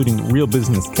and including real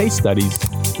business case studies,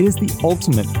 it is the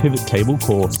ultimate pivot table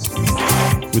course.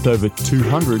 With over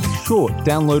 200 short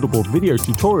downloadable video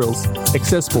tutorials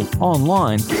accessible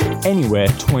online anywhere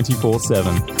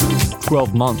 24/7,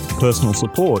 12-month personal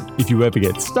support if you ever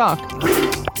get stuck,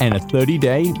 and a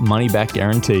 30-day money-back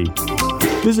guarantee.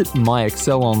 Visit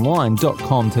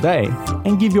myexcelonline.com today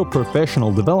and give your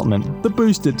professional development the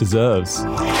boost it deserves.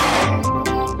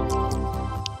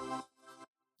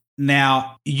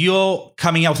 Now, you're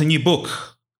coming out with a new book.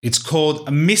 It's called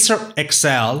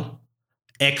MrExcel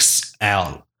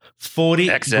XL.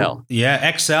 40. XL.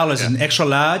 Yeah, XL is an extra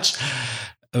large.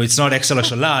 It's not XL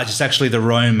extra large. It's actually the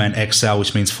Roman XL,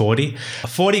 which means 40.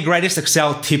 40 greatest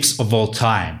Excel tips of all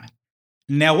time.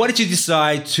 Now, why did you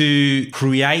decide to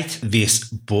create this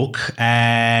book?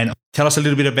 And tell us a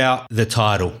little bit about the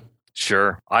title.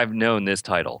 Sure. I've known this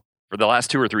title for the last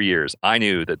 2 or 3 years. I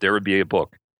knew that there would be a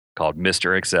book called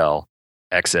MrExcel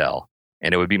XL,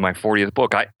 and it would be my 40th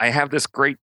book. I have this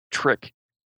great trick.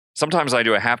 Sometimes I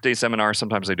do a half-day seminar.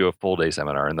 Sometimes I do a full-day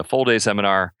seminar. In the full-day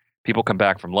seminar, people come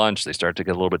back from lunch. They start to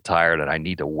get a little bit tired, and I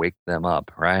need to wake them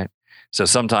up, right? So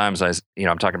sometimes I'm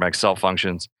talking about Excel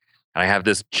functions, and I have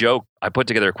this joke. I put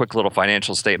together a quick little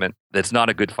financial statement that's not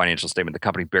a good financial statement. The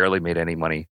company barely made any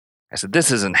money. I said,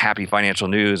 this isn't happy financial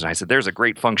news. And I said, there's a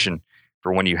great function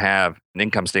for when you have an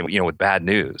income statement, with bad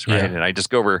news, right? Yeah. And I just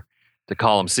go over to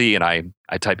column C and I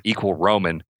type equal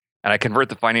Roman, and I convert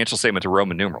the financial statement to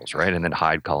Roman numerals, right? And then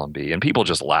hide column B. And people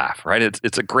just laugh, right?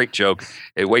 It's a great joke.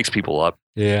 It wakes people up.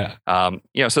 Yeah.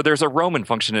 So there's a Roman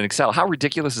function in Excel. How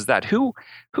ridiculous is that? Who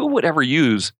would ever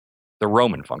use the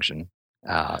Roman function?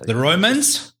 The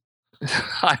Romans?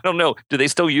 I don't know. Do they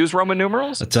still use Roman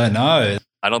numerals? I don't know.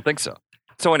 I don't think so.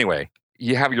 So anyway,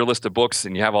 you have your list of books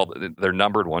and you have they're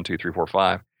numbered 1, 2, 3, 4,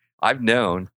 5. I've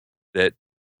known that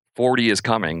 40 is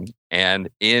coming,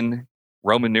 and in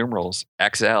Roman numerals,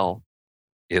 XL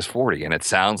is 40, and it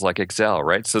sounds like Excel,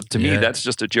 right? So to me, that's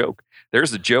just a joke.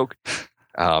 There's a joke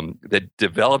that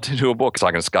developed into a book. I was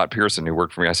talking to Scott Pearson, who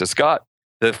worked for me. I said, Scott,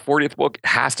 the 40th book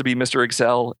has to be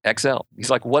MrExcel XL. He's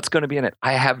like, what's going to be in it?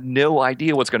 I have no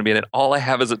idea what's going to be in it. All I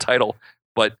have is a title,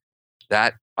 but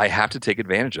that I have to take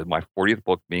advantage of my 40th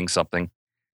book being something,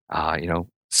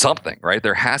 something, right?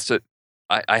 There has to,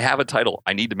 I have a title.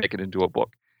 I need to make it into a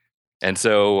book. And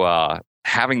so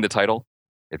having the title,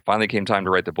 it finally came time to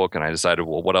write the book, and I decided,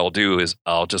 well, what I'll do is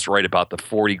I'll just write about the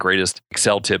 40 greatest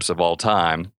Excel tips of all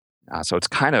time. So it's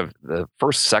kind of, the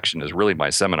first section is really my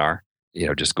seminar,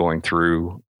 just going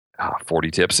through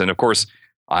 40 tips. And of course,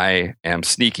 I am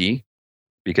sneaky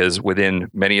because within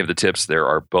many of the tips, there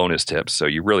are bonus tips. So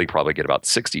you really probably get about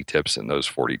 60 tips in those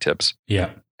 40 tips.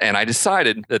 Yeah. And I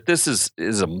decided that this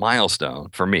is a milestone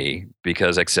for me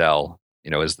because Excel,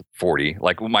 is 40.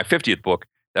 Like my 50th book,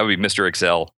 that would be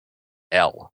MrExcel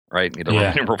L, right?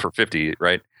 Numeral for 50,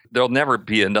 right? There'll never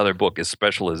be another book as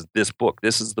special as this book.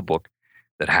 This is the book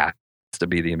that has to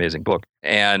be the amazing book.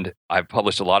 And I've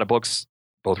published a lot of books,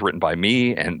 both written by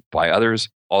me and by others.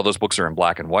 All those books are in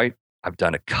black and white. I've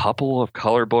done a couple of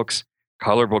color books.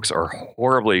 Color books are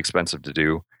horribly expensive to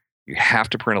do. You have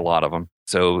to print a lot of them.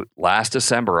 So last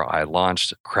December, I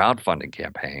launched a crowdfunding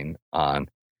campaign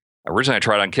originally I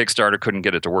tried on Kickstarter, couldn't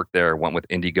get it to work there, went with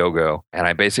Indiegogo. And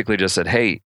I basically just said,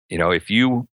 hey, if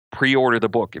you pre-order the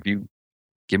book, if you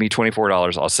give me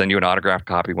 $24, I'll send you an autographed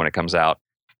copy when it comes out.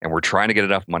 And we're trying to get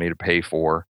enough money to pay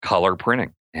for color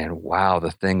printing. And wow, the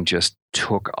thing just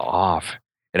took off.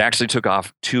 It actually took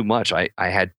off too much. I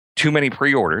had too many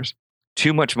pre-orders,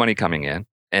 too much money coming in.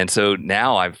 And so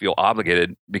now I feel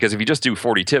obligated because if you just do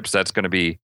 40 tips, that's going to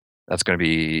be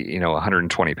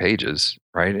 120 pages,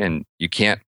 right? And you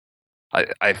can't.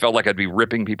 I felt like I'd be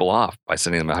ripping people off by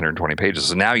sending them 120 pages.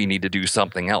 So now you need to do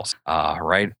something else,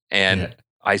 right? And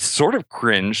I sort of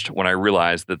cringed when I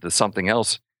realized that the something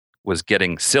else was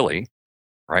getting silly,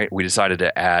 right? We decided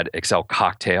to add Excel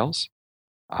cocktails.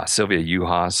 Sylvia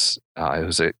Juhas,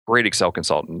 who's a great Excel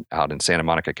consultant out in Santa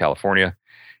Monica, California,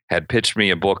 had pitched me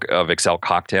a book of Excel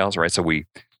cocktails, right? So we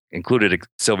included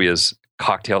Sylvia's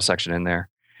cocktail section in there.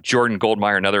 Jordan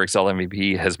Goldmeyer, another Excel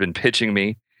MVP, has been pitching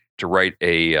me to write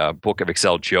a book of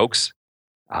Excel jokes.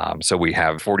 So we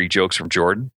have 40 jokes from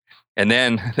Jordan. And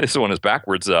then this one is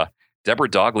backwards. Deborah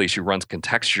Dogley, who runs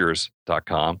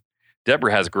contextures.com.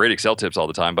 Deborah has great Excel tips all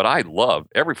the time, but I love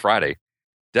every Friday,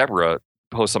 Deborah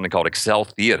posts something called Excel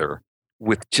Theater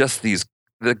with just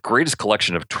the greatest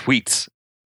collection of tweets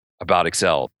about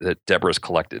Excel that Deborah's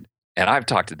collected. And I've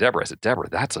talked to Deborah. I said, Deborah,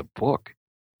 that's a book.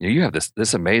 You have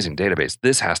this amazing database.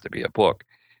 This has to be a book.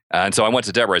 And so I went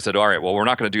to Deborah. I said, all right, well, we're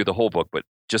not going to do the whole book, but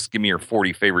just give me your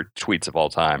 40 favorite tweets of all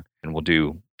time, and we'll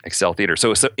do Excel Theater.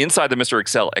 So inside the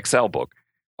MrExcel Excel book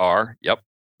are,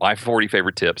 my 40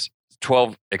 favorite tips,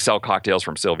 12 Excel cocktails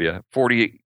from Sylvia,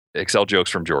 40 Excel jokes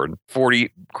from Jordan,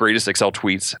 40 greatest Excel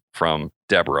tweets from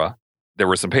Deborah. There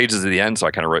were some pages at the end, so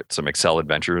I kind of wrote some Excel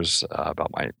adventures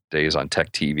about my days on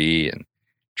Tech TV and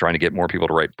trying to get more people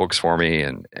to write books for me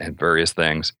and various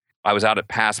things. I was out at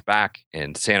Pass Back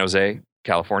in San Jose,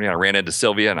 California. I ran into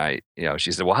Sylvia and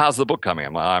she said, well, how's the book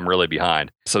coming? I'm really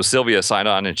behind. So Sylvia signed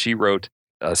on and she wrote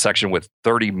a section with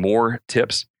 30 more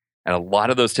tips. And a lot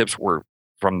of those tips were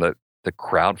from the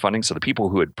crowdfunding. So the people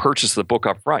who had purchased the book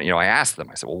up front, I asked them,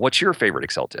 I said, well, what's your favorite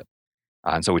Excel tip?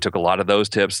 And so we took a lot of those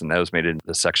tips and those made it into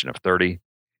the section of 30.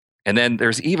 And then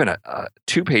there's even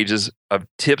 2 pages of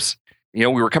tips. We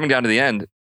were coming down to the end,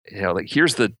 like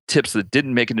here's the tips that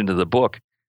didn't make it into the book,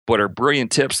 but are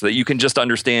brilliant tips that you can just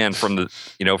understand from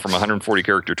from 140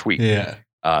 character tweet. Yeah.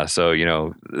 So,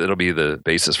 it'll be the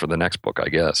basis for the next book, I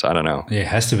guess. I don't know. Yeah, it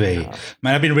has to be.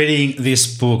 Man, I've been reading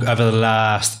this book over the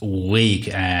last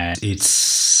week and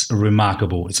it's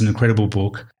remarkable. It's an incredible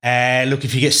book. And look,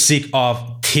 if you get sick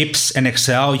of tips and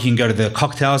Excel, you can go to the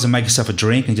cocktails and make yourself a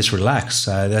drink and just relax.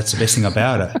 So that's the best thing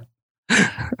about it.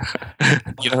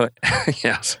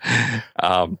 Yes.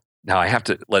 Now I have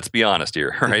to, let's be honest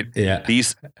here, right? Yeah.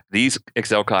 These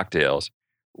Excel cocktails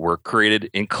were created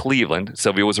in Cleveland.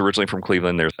 Sylvia was originally from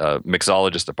Cleveland. There's a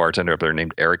mixologist, a bartender up there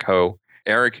named Eric Ho.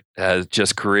 Eric has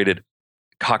just created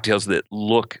cocktails that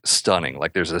look stunning.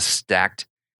 Like there's a stacked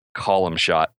column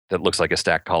shot that looks like a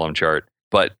stacked column chart.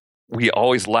 But we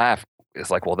always laugh. It's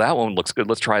like, well, that one looks good.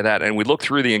 Let's try that. And we look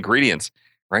through the ingredients,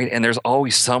 right? And there's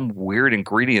always some weird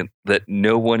ingredient that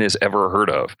no one has ever heard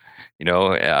of.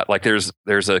 Like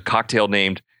there's a cocktail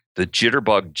named the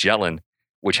Jitterbug Jelen,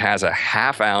 which has a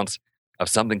half ounce of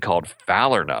something called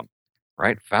Falernum,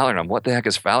 right? Falernum. What the heck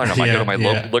is Falernum? I go to my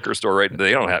local liquor store, right?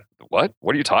 They don't have, what?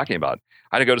 What are you talking about?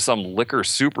 I had to go to some liquor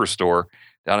superstore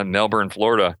down in Melbourne,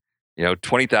 Florida,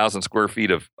 20,000 square feet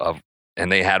of,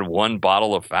 and they had one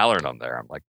bottle of Falernum there. I'm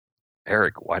like,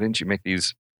 Eric, why didn't you make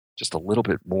these just a little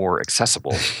bit more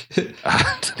accessible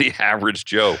to the average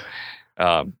Joe?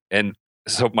 And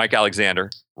so Mike Alexander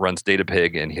runs Data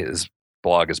Pig and his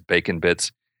blog is Bacon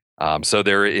Bits. So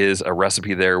there is a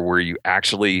recipe there where you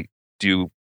actually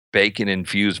do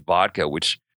bacon-infused vodka,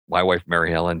 which my wife,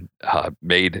 Mary Helen,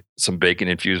 made some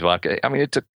bacon-infused vodka. I mean,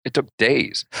 it took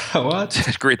days. What?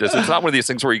 To create this. It's not one of these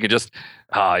things where you can just,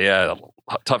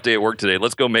 tough day at work today.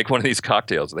 Let's go make one of these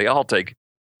cocktails. They all take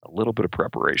a little bit of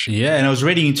preparation. Yeah, and I was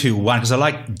reading into one because I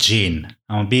like gin.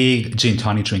 I'm a big gin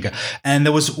tonic drinker. And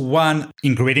there was one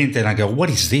ingredient that I go, what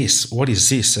is this? What is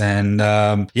this? And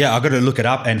I got to look it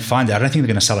up and find it. I don't think they're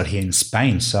going to sell it here in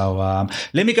Spain. So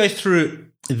let me go through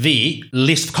the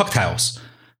list of cocktails.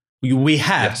 We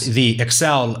have the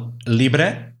Excel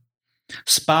Libre,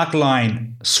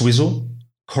 Sparkline Swizzle,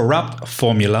 Corrupt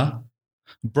Formula,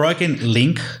 Broken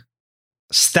Link,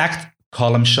 Stacked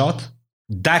Column Shot,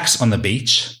 Dax on the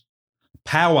Beach,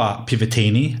 Power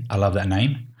Pivotini, I love that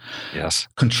name. Yes.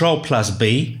 Control Plus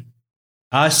B,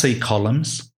 RC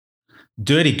Columns,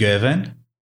 Dirty Gervin,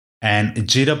 and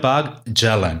Jitterbug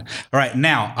Jelen. All right,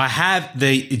 now I have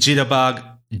the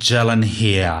Jitterbug Jelen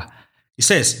here. It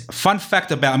says, fun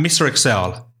fact about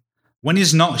MrExcel. When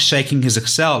he's not shaking his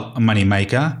Excel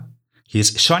moneymaker,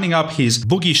 he's shining up his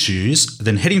boogie shoes,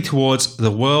 then heading towards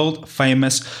the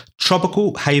world-famous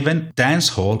Tropical Haven Dance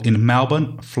Hall in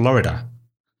Melbourne, Florida.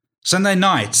 Sunday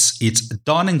nights, it's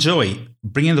Don and Joey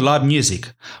bringing the live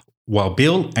music, while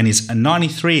Bill and his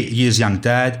 93 years young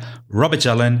dad, Robert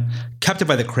Jelen,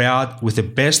 captivate the crowd with the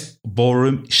best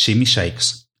ballroom shimmy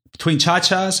shakes. Between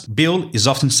cha-chas, Bill is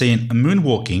often seen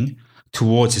moonwalking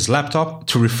towards his laptop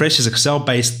to refresh his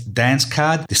Excel-based dance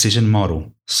card decision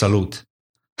model. Salute.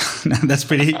 That's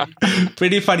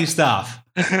pretty funny stuff.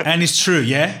 And it's true,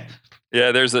 yeah?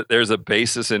 Yeah, there's a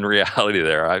basis in reality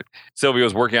there. Sylvia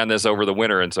was working on this over the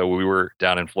winter, and so we were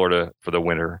down in Florida for the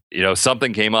winter. You know,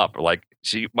 something came up. Like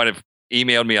she might have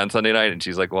emailed me on Sunday night, and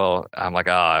she's like, "Well," I'm like,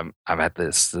 I'm at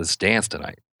this dance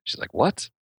tonight." She's like, "What?"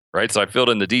 Right? So I filled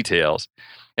in the details,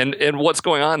 and what's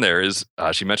going on there is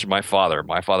she mentioned my father.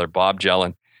 My father, Bob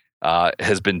Jelen,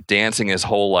 has been dancing his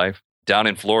whole life. Down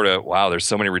in Florida, wow, there's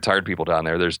so many retired people down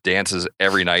there. There's dances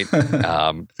every night.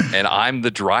 And I'm the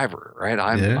driver, right?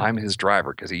 I'm his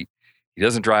driver because he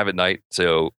doesn't drive at night.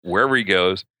 So wherever he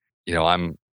goes, you know,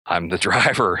 I'm the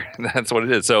driver. That's what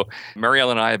it is. So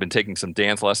Marielle and I have been taking some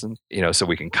dance lessons, you know, so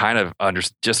we can kind of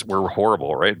we're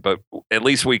horrible, right? But at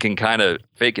least we can kind of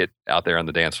fake it out there on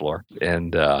the dance floor.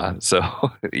 And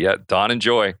so, yeah, Don and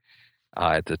Joy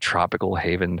at the Tropical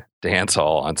Haven Dance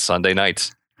Hall on Sunday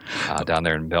nights. Down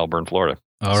there in Melbourne, Florida.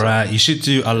 All right, you should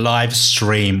do a live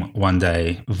stream one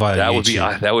day via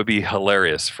YouTube. That would be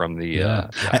hilarious from the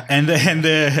and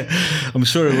I'm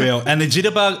sure it will. And the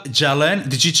Jitterbug Jelen,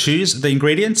 did you choose the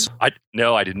ingredients?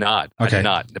 No, I did not. Okay. I did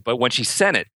not. But when she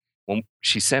sent it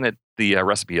the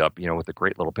recipe up, you know, with a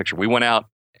great little picture, we went out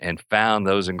and found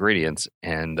those ingredients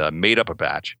and made up a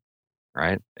batch,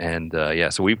 right? And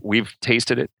so we've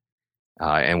tasted it.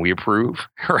 And we approve,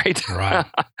 right? Right.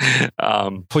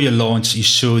 For your launch, you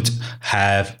should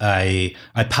have a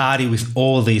party with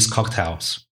all these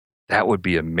cocktails. That would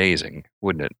be amazing,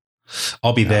 wouldn't it?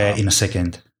 I'll be there in a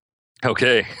second.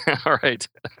 Okay. All right.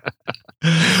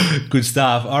 Good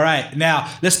stuff. All right. Now,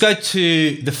 let's go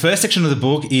to the first section of the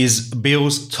book is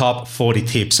Bill's top 40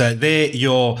 tips. So they're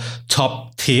your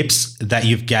top tips that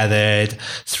you've gathered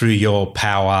through your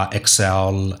Power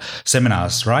Excel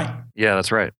seminars, right? Yeah,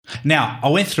 that's right. Now, I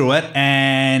went through it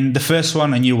and the first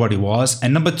one, I knew what it was.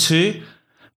 And number 2,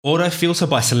 auto filter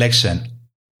by selection.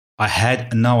 I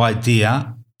had no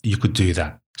idea you could do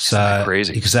that. So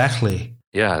crazy. Exactly.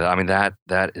 Yeah, I mean, that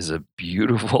is a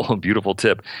beautiful, beautiful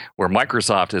tip where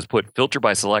Microsoft has put filter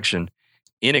by selection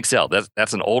in Excel.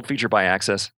 That's an old feature by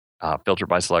Access, filter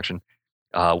by selection,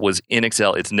 was in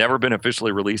Excel. It's never been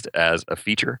officially released as a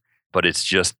feature, but it's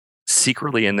just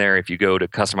secretly in there. If you go to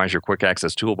customize your quick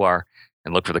access toolbar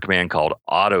and look for the command called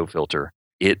auto filter,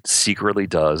 it secretly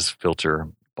does filter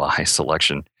by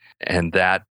selection. And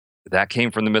that came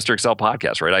from the MrExcel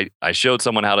podcast, right? I showed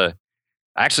someone how to,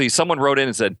 actually someone wrote in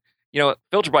and said, you know,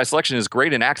 filter by selection is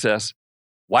great in Access.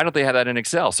 Why don't they have that in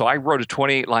Excel? So I wrote a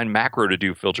 28-line macro to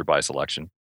do filter by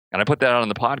selection. And I put that out on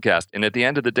the podcast. And at the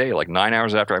end of the day, like 9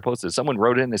 hours after I posted, someone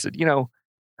wrote in and they said, you know,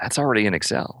 that's already in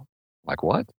Excel. I'm like,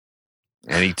 what?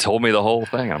 And he told me the whole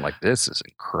thing. I'm like, this is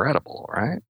incredible,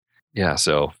 right? Yeah,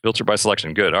 so filter by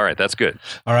selection, good. All right, that's good.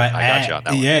 All right. I got you on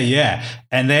that one. Yeah.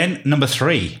 And then number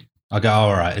 3, I go,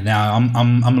 all right, now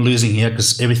I'm losing here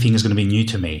because everything is going to be new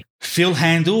to me. Fill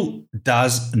handle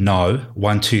does no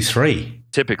 1, 2, 3.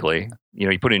 Typically, you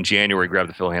know, you put in January, grab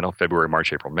the fill handle, February,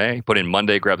 March, April, May. Put in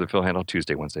Monday, grab the fill handle,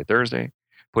 Tuesday, Wednesday, Thursday.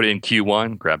 Put in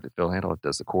Q1, grab the fill handle, it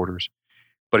does the quarters.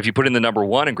 But if you put in the number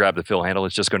 1 and grab the fill handle,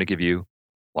 it's just going to give you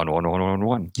 1, 1, 1, 1,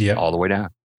 1, yeah, all the way down,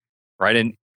 right?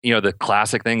 And you know, the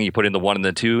classic thing, you put in the 1 and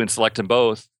the 2 and select them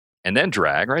both and then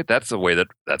drag, right? That's the way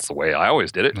I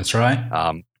always did it. That's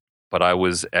right. But I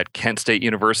was at Kent State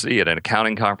University at an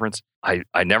accounting conference.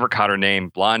 I never caught her name,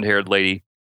 blonde-haired lady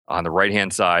on the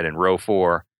right-hand side in row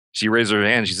 4. She raised her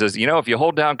hand. She says, you know, if you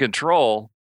hold down control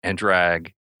and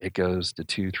drag, it goes to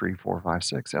 2, 3, 4, 5,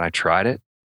 6. And I tried it,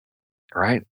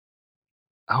 right?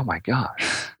 Oh my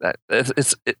gosh.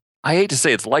 I hate to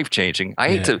say it's life-changing. I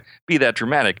hate to be that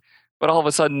dramatic, but all of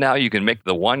a sudden now you can make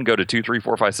the 1 go to 2, 3,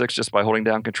 4, 5, 6 just by holding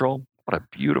down control. What a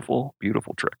beautiful,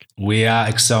 beautiful trick. We are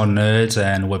Excel nerds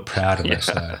and we're proud of it,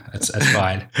 so that's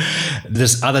fine.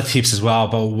 There's other tips as well,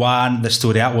 but one that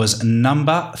stood out was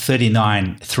number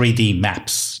 39, 3D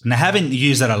maps. And I haven't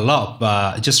used that a lot,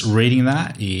 but just reading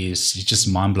that is just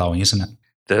mind-blowing, isn't it?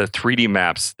 The 3D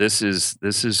maps, this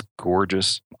is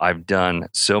gorgeous. I've done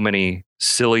so many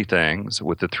silly things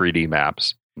with the 3D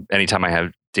maps. Anytime I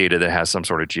have data that has some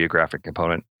sort of geographic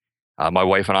component, my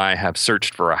wife and I have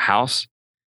searched for a house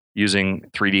using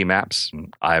 3D maps.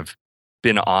 I've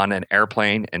been on an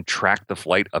airplane and tracked the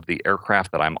flight of the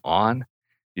aircraft that I'm on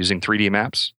using 3D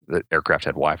maps. The aircraft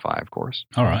had Wi-Fi, of course.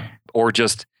 All right. Or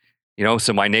just,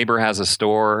 so my neighbor has a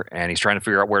store and he's trying to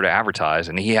figure out where to advertise,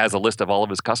 and he has a list of all of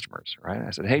his customers, right?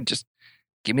 I said, hey, just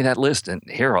give me that list, and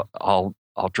here, I'll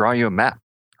draw you a map,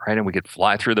 right? And we could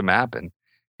fly through the map and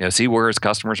see where his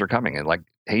customers are coming, and like,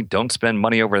 hey, don't spend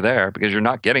money over there because you're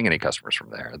not getting any customers from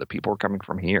there. The people are coming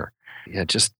from here. Yeah,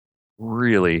 just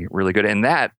really, really good. And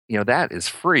that, that is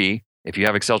free. If you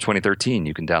have Excel 2013,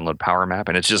 you can download Power Map,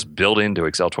 and it's just built into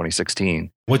Excel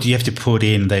 2016. What do you have to put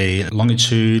in, the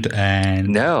longitude and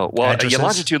No, well, addresses?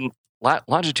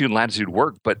 longitude and latitude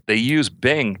work, but they use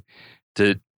Bing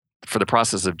for the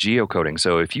process of geocoding.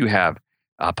 So if you have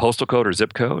postal code or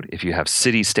zip code, if you have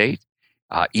city, state,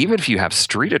 even if you have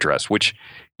street address, which,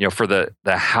 for the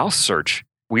house search,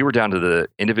 we were down to the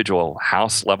individual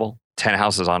house level, 10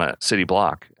 houses on a city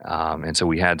block. And so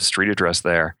we had street address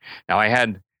there. Now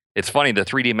it's funny, the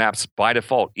 3D maps, by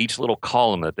default, each little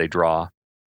column that they draw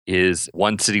is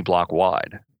 1 city block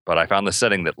wide. But I found the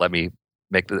setting that let me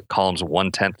make the columns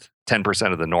 1/10,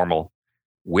 10% of the normal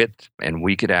width. And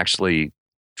we could actually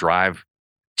drive,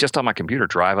 just on my computer,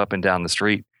 drive up and down the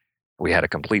street. We had a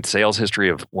complete sales history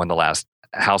of when the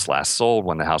house last sold,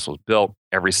 when the house was built,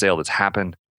 every sale that's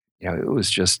happened. It was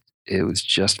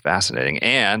just fascinating.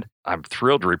 And I'm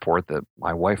thrilled to report that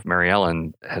my wife, Mary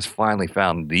Ellen, has finally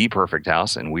found the perfect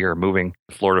house, and we are moving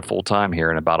to Florida full time here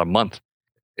in about a month.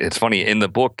 It's funny, in the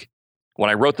book,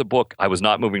 when I wrote the book, I was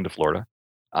not moving to Florida.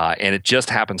 And it just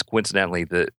happens coincidentally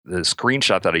that the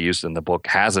screenshot that I used in the book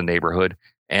has a neighborhood,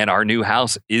 and our new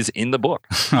house is in the book.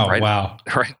 Oh, right? wow.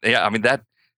 Right. Yeah. I mean,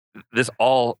 this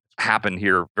all happened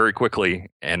here very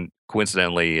quickly, and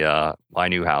coincidentally, my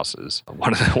new house is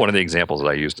one of the examples that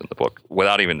I used in the book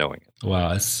without even knowing it.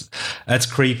 Wow, that's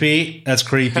creepy. That's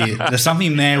creepy. There's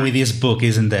something there with this book,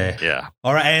 isn't there? Yeah.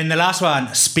 All right, and the last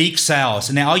one, Speak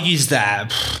Sales. Now, I used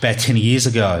that about 10 years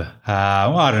ago.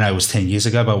 I don't know, it was 10 years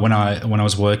ago, but when I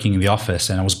was working in the office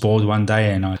and I was bored one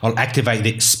day, and I'll activate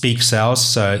the Speak Sales,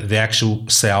 so the actual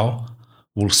cell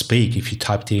will speak. If you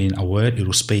typed in a word,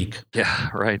 it'll speak. Yeah,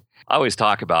 right. I always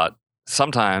talk about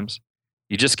sometimes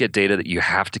you just get data that you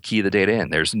have to key the data in.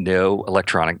 There's no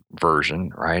electronic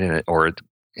version, right? Or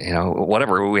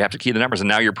whatever. We have to key the numbers, and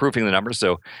now you're proofing the numbers.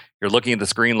 So you're looking at the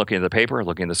screen, looking at the paper,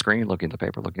 looking at the screen, looking at the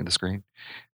paper, looking at the screen.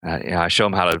 I show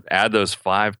them how to add those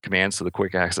 5 commands to the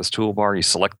quick access toolbar. You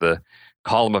select the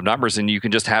column of numbers, and you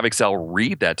can just have Excel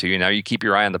read that to you. Now you keep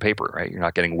your eye on the paper, right? You're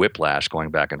not getting whiplash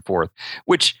going back and forth,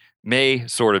 which may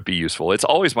sort of be useful. It's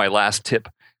always my last tip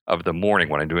of the morning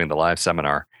when I'm doing the live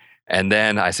seminar. And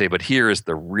then I say, but here is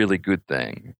the really good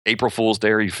thing. April Fool's Day,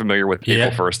 are you familiar with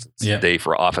April 1st? It's the day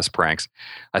for office pranks.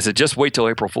 I said, just wait till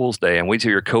April Fool's Day and wait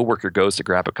till your coworker goes to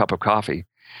grab a cup of coffee,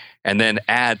 and then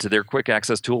add to their quick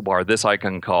access toolbar this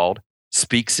icon called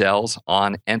Speak Cells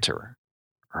on Enter,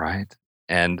 right?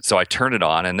 And so I turn it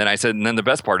on, and then I said, and then the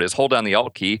best part is hold down the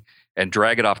Alt key and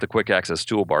drag it off the quick access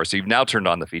toolbar. So you've now turned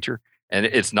on the feature. And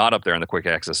it's not up there in the quick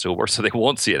access toolbar, so they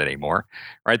won't see it anymore,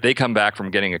 right? They come back from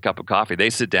getting a cup of coffee. They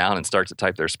sit down and start to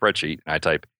type their spreadsheet. And I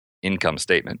type income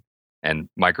statement. And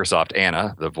Microsoft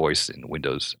Anna, the voice in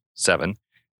Windows 7,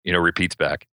 repeats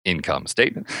back income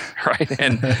statement, right?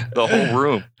 And the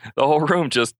whole room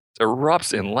just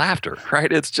erupts in laughter,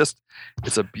 right? It's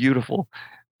a beautiful,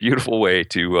 beautiful way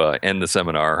to end the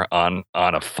seminar on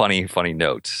a funny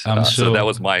note. I'm sure. So that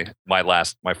was my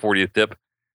 40th tip.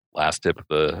 Last tip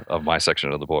of my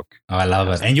section of the book. I love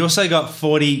it. And you also got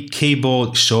 40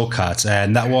 keyboard shortcuts,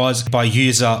 and that was by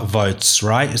user votes,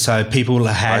 right? So people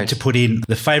had to put in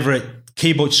the favorite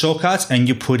keyboard shortcuts, and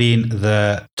you put in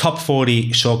the top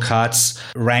 40 shortcuts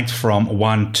ranked from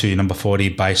 1 to number 40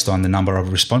 based on the number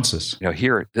of responses.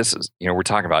 Here, this is, we're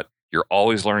talking about you're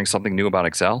always learning something new about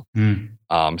Excel.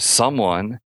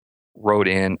 Someone wrote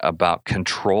in about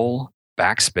control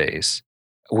backspace,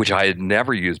 which I had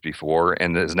never used before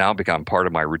and has now become part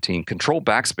of my routine. Control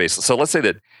backspace. So let's say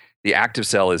that the active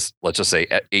cell is, let's just say,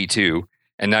 at A2.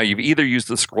 And now you've either used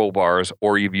the scroll bars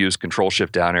or you've used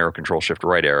Control-Shift down arrow, Control-Shift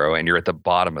right arrow, and you're at the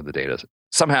bottom of the data.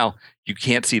 Somehow you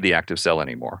can't see the active cell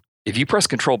anymore. If you press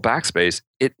Control backspace,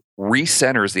 it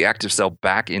recenters the active cell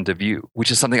back into view, which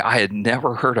is something I had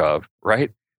never heard of, right?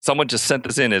 Someone just sent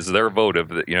this in as their vote of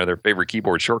their favorite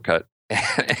keyboard shortcut.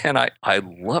 And I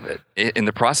love it. In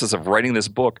the process of writing this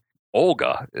book,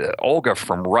 Olga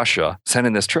from Russia sent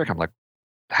in this trick. I'm like,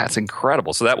 that's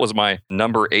incredible. So that was my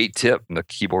number 8 tip in the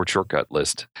keyboard shortcut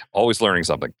list. Always learning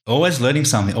something. Always learning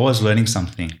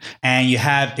something. And you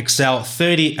have Excel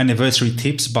 30 Anniversary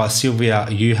Tips by Sylvia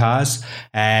Juhas.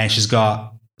 And she's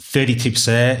got 30 tips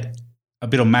there, a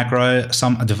bit of macro,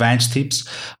 some advanced tips.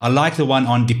 I like the one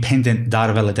on dependent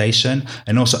data validation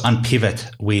and also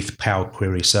unpivot with Power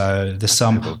Query. So there's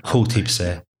some cool tips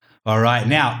there. All right.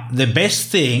 Now, the best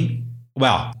thing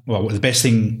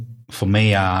for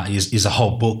me is a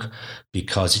whole book,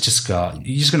 because you're just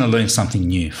going to learn something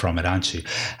new from it, aren't you?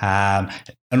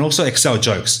 And also Excel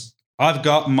jokes. I've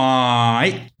got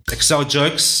my Excel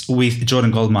jokes with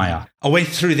Jordan Goldmeyer. I went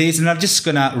through these and I'm just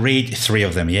going to read 3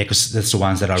 of them, because that's the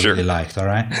ones that I really liked, all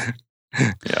right?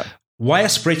 Yeah. Why are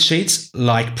spreadsheets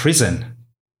like prison?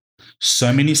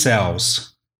 So many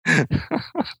cells.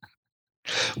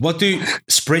 What do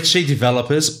spreadsheet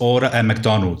developers order at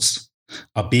McDonald's?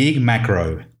 A big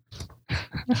macro.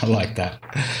 I like that.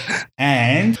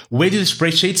 And where do the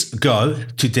spreadsheets go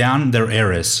to down their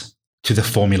errors? To the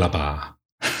formula bar.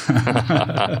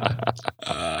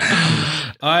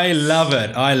 I love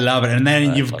it. And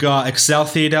then you've got Excel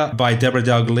Theater by Deborah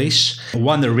Dalglish.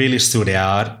 One that really stood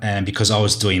out, and because I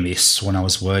was doing this when I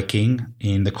was working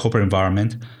in the corporate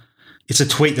environment. It's a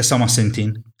tweet that someone sent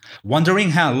in.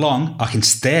 Wondering how long I can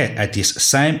stare at this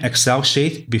same Excel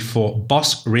sheet before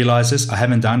boss realizes I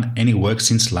haven't done any work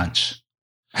since lunch.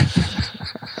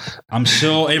 I'm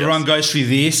sure everyone goes through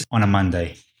this on a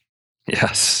Monday.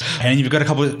 Yes. And you've got a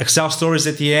couple of Excel stories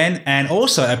at the end, and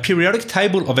also a periodic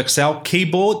table of Excel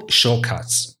keyboard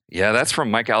shortcuts. Yeah, that's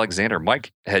from Mike Alexander.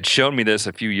 Mike had shown me this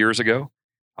a few years ago.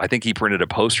 I think he printed a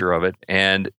poster of it.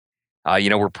 And,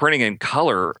 we're printing in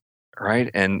color,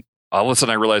 right? And all of a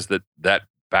sudden I realized that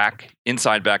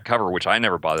inside back cover, which I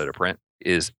never bothered to print,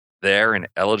 is there and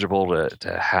eligible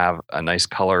to have a nice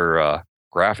color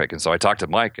graphic. And so I talked to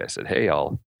Mike. I said, hey,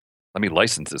 let me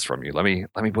license this from you. Let me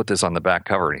put this on the back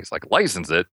cover. And he's like, license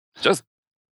it? Just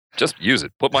use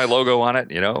it. Put my logo on it,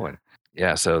 and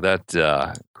yeah, so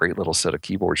that great little set of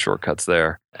keyboard shortcuts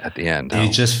there at the end.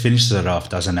 It just finishes it off,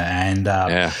 doesn't it? And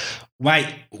yeah. Wait,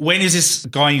 when is this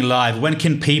going live? When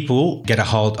can people get a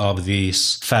hold of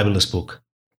this fabulous book?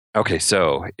 Okay,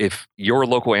 so if your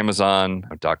local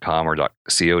Amazon.com or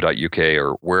 .co.uk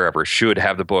or wherever should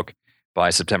have the book by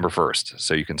September 1st.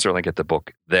 So you can certainly get the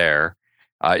book there.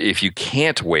 If you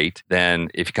can't wait, then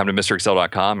if you come to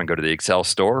MrExcel.com and go to the Excel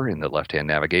store in the left-hand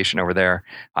navigation over there,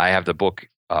 I have the book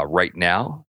right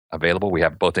now available. We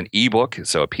have both an ebook,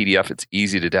 so a PDF, it's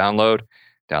easy to download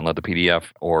the PDF,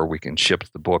 or we can ship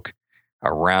the book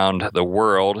around the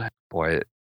world. Boy,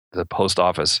 the post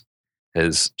office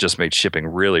has just made shipping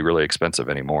really, really expensive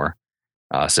anymore.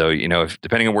 So, if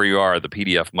depending on where you are, the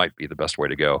PDF might be the best way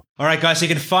to go. All right, guys, you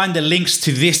can find the links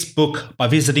to this book by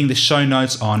visiting the show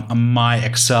notes on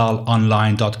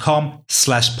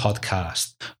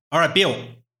myexcelonline.com/podcast. All right, Bill,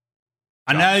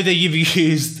 I know that you've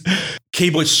used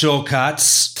keyboard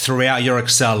shortcuts throughout your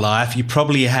Excel life. You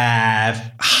probably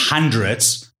have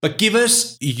hundreds, but give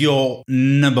us your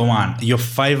number one, your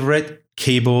favorite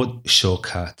keyboard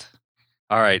shortcut.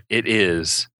 All right, it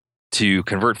is to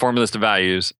convert formulas to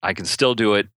values. I can still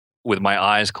do it with my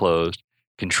eyes closed.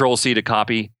 Control-C to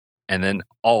copy, and then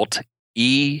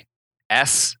Alt-E-S-V.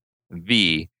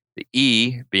 The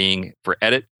E being for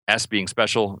edit, S being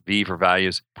special, V for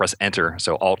values. Press Enter.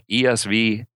 So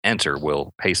Alt-E-S-V, Enter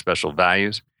will paste special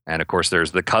values. And of course,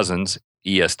 there's the cousins,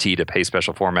 EST to paste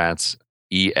special formats,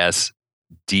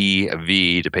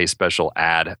 ESDV to paste special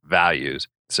add values.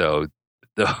 So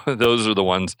those are the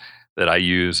ones that I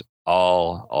use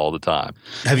all the time.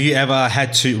 Have you ever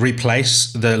had to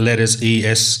replace the letters E,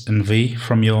 S, and V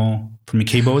from your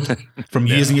keyboard from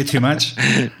using it too much?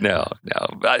 No.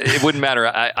 It wouldn't matter.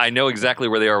 I know exactly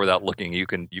where they are without looking. You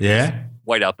can just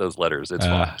white out those letters. It's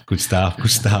fine. Good stuff.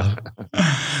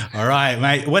 All right,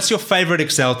 mate. What's your favorite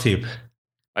Excel tip?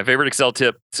 My favorite Excel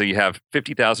tip. So you have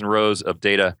 50,000 rows of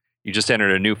data. You just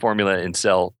entered a new formula in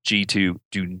cell G2.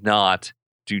 Do not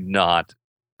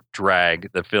drag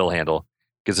the fill handle,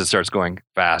 because it starts going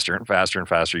faster and faster and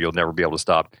faster. You'll never be able to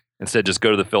stop. Instead, just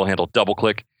go to the fill handle, double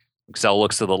click. Excel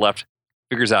looks to the left,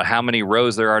 figures out how many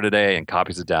rows there are today, and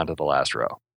copies it down to the last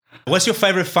row. What's your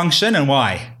favorite function and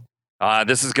why?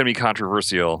 This is going to be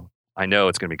controversial. I know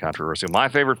it's going to be controversial. My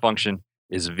favorite function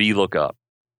is VLOOKUP.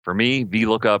 For me,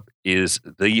 VLOOKUP is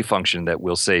the function that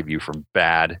will save you from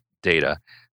bad data.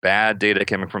 Bad data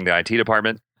coming from the IT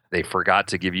department. They forgot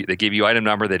to give you, they gave you item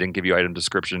number. They didn't give you item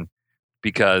description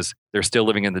because they're still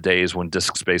living in the days when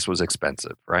disk space was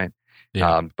expensive, right?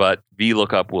 Yeah. But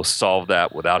VLOOKUP will solve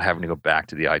that without having to go back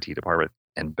to the IT department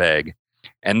and beg.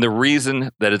 And the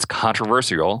reason that it's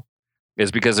controversial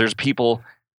is because there's people,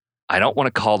 I don't want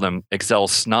to call them Excel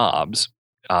snobs,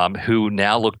 who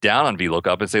now look down on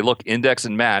VLOOKUP and say, look, index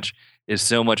and match is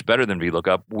so much better than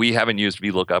VLOOKUP. We haven't used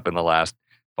VLOOKUP in the last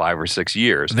 5 or 6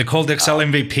 years. They're called Excel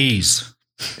MVPs.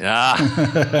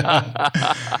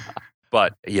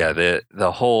 But yeah,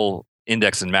 the whole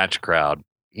index and match crowd,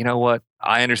 you know what?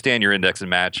 I understand your index and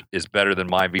match is better than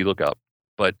my VLOOKUP,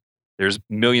 but there's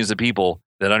millions of people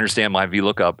that understand my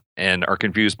VLOOKUP and are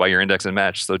confused by your index and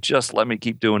match. So just let me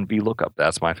keep doing VLOOKUP.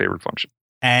 That's my favorite function.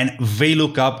 And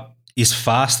VLOOKUP is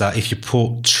faster if you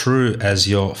put true as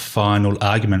your final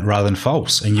argument rather than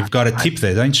false. And you've got a tip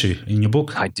there, don't you, in your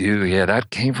book? I do. Yeah, that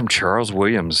came from Charles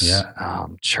Williams. Yeah.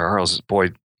 Charles,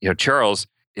 boy, Charles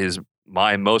is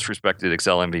my most respected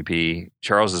Excel MVP.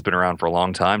 Charles has been around for a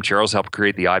long time. Charles helped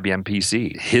create the IBM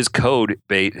PC. His code,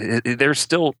 there's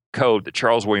still code that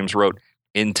Charles Williams wrote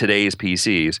in today's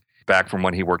PCs back from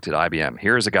when he worked at IBM.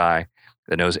 Here's a guy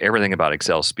that knows everything about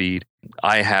Excel speed.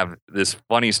 I have this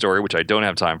funny story, which I don't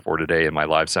have time for today in my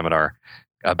live seminar,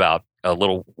 about a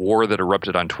little war that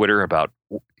erupted on Twitter about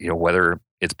whether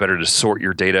it's better to sort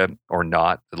your data or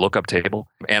not, the lookup table.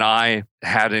 And I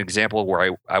had an example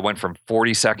where I went from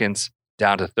 40 seconds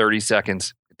down to 30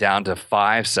 seconds, down to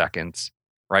 5 seconds,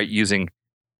 right? Using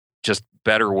just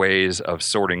better ways of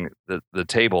sorting the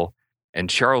table. And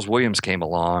Charles Williams came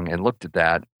along and looked at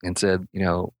that and said,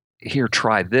 here,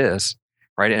 try this,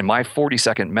 right? And my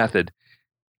 40-second method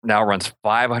now runs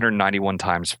 591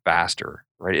 times faster,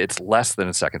 right? It's less than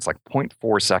a second. It's like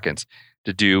 0.4 seconds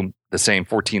to do the same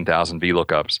 14,000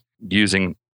 VLOOKUPs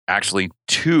using actually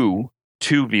two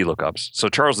VLOOKUPs. So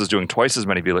Charles is doing twice as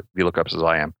many VLOOKUPs as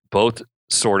I am, both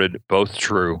sorted, both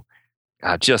true.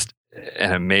 Just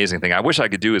an amazing thing. I wish I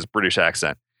could do his British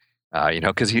accent,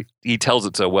 because he tells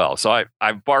it so well. So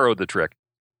I've borrowed the trick.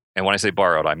 And when I say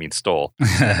borrowed, I mean stole.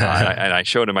 And I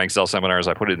showed in my Excel seminars,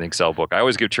 I put it in the Excel book. I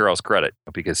always give Charles credit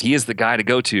because he is the guy to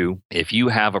go to if you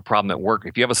have a problem at work,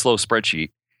 if you have a slow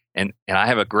spreadsheet. And I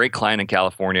have a great client in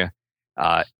California.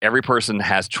 Every person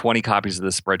has 20 copies of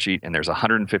this spreadsheet, and there's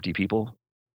 150 people,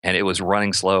 and it was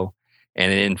running slow.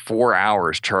 And in 4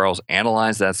 hours, Charles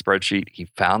analyzed that spreadsheet. He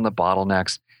found the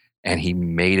bottlenecks, and he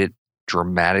made it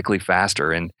dramatically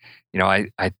faster. And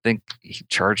I think he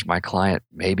charged my client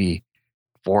maybe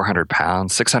 £400,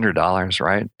 $600,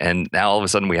 right? And now all of a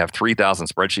sudden we have 3,000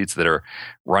 spreadsheets that are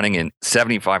running in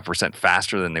 75%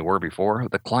 faster than they were before.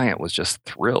 The client was just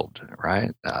thrilled,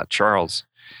 right? Charles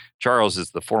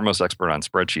is the foremost expert on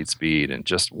spreadsheet speed, and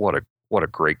just what a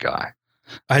great guy.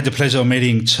 I had the pleasure of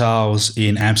meeting Charles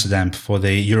in Amsterdam for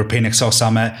the European Excel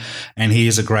Summit, and he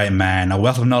is a great man, a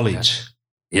wealth of knowledge.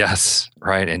 Yes,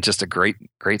 right, and just a great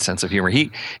sense of humor.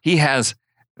 He has.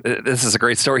 This is a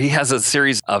great story. He has a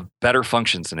series of better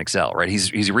functions in Excel, right?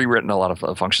 He's rewritten a lot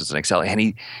of functions in Excel,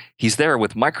 and he's there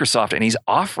with Microsoft, and he's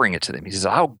offering it to them. He says,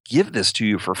 "I'll give this to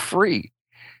you for free."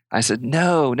 I said,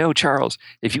 "No, Charles.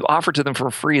 If you offer to them for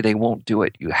free, they won't do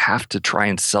it. You have to try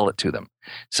and sell it to them.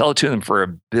 Sell it to them for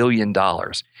 $1 billion,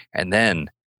 and then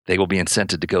they will be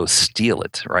incented to go steal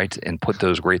it, right? And put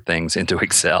those great things into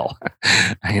Excel.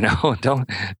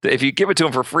 If you give it to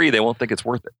them for free, they won't think it's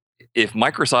worth it." If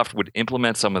Microsoft would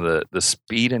implement some of the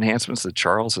speed enhancements that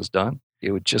Charles has done,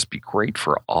 it would just be great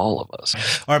for all of us.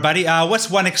 All right, buddy. What's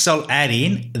one Excel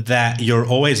add-in that you're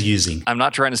always using? I'm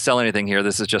not trying to sell anything here.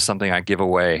 This is just something I give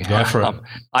away. Go for it.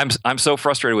 I'm so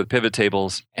frustrated with pivot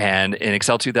tables. And in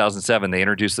Excel 2007, they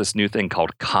introduced this new thing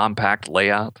called compact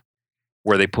layout,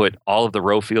 where they put all of the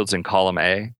row fields in column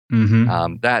A.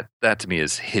 Mm-hmm. That to me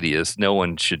is hideous. No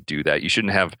one should do that. You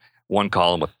shouldn't have one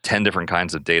column with 10 different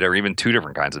kinds of data, or even 2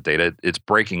 different kinds of data. It's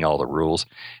breaking all the rules.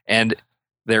 And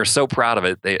they're so proud of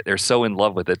it. They're so in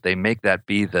love with it. They make that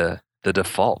be the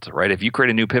default, right? If you create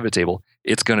a new pivot table,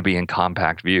 it's going to be in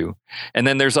compact view. And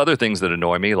then there's other things that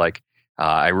annoy me. Like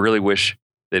I really wish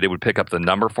that it would pick up the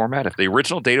number format. If the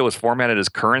original data was formatted as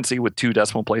currency with 2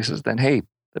 decimal places, then hey,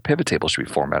 the pivot table should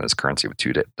be formatted as currency with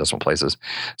 2 decimal places.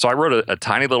 So I wrote a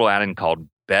tiny little add-in called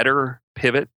Better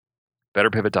Pivot.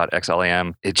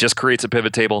 BetterPivot.xlam. It just creates a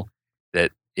pivot table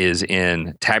that is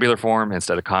in tabular form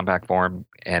instead of compact form,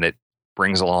 and it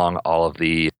brings along all of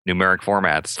the numeric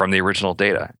formats from the original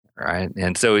data. right?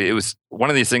 And so it was one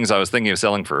of these things I was thinking of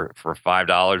selling for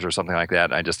 $5 or something like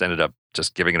that. I just ended up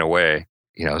just giving it away,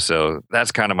 so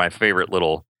that's kind of my favorite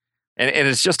little, and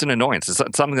it's just an annoyance.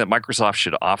 It's something that Microsoft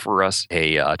should offer us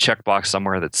a checkbox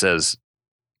somewhere that says,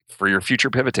 for your future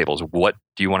pivot tables, what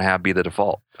do you want to have be the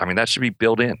default? I mean, that should be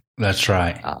built in. That's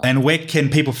right. And where can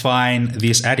people find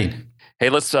this add-in? Hey,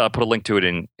 let's put a link to it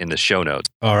in the show notes.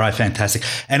 All right, fantastic.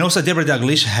 And also, Deborah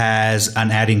Douglas has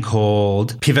an add-in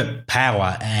called Pivot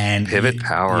Power. And Pivot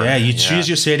Power. Yeah, you choose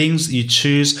your settings. You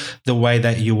choose the way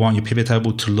that you want your pivot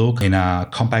table to look in a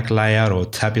compact layout or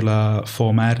tabular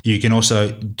format. You can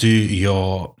also do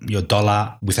your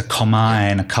dollar with a comma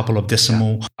and a couple of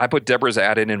decimal. Yeah. I put Deborah's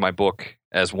add-in in my book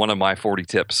as one of my 40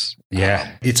 tips.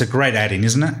 Yeah, it's a great add-in,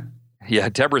 isn't it? Yeah,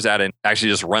 Deborah's add-in actually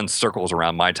just runs circles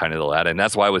around my tiny little add-in.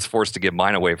 That's why I was forced to give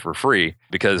mine away for free,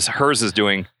 because hers is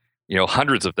doing,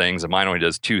 hundreds of things and mine only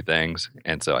does 2 things.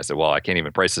 And so I said, well, I can't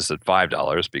even price this at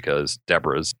 $5 because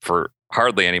Deborah's, for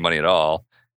hardly any money at all,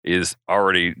 is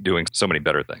already doing so many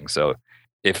better things. So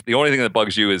if the only thing that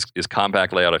bugs you is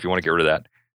compact layout, if you want to get rid of that,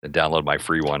 then download my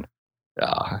free one.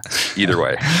 Either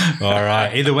way. All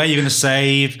right. Either way, you're going to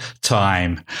save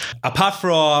time. Apart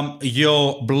from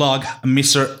your blog,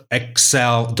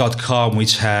 MrExcel.com,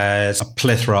 which has a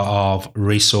plethora of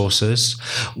resources,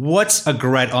 what's a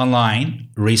great online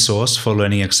resource for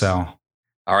learning Excel?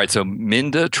 All right. So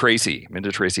Minda Tracy,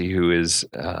 who is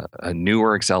a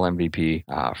newer Excel MVP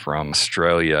from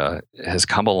Australia, has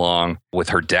come along with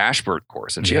her dashboard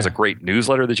course. And she has a great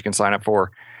newsletter that you can sign up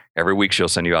for. Every week, she'll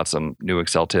send you out some new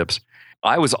Excel tips.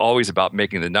 I was always about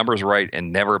making the numbers right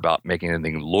and never about making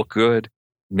anything look good.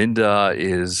 Minda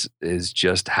is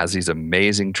just has these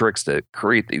amazing tricks that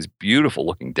create these beautiful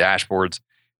looking dashboards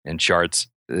and charts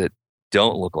that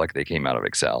don't look like they came out of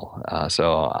Excel.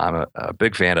 So I'm a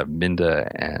big fan of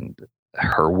Minda and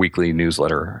her weekly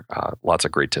newsletter. Lots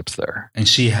of great tips there. And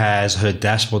she has her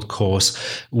dashboard course,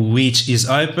 which is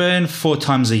open 4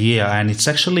 times a year. And it's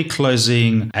actually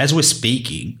closing, as we're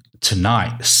speaking,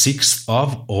 tonight, 6th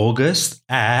of August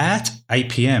at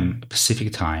 8 p.m.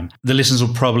 Pacific time. The listeners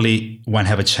will probably won't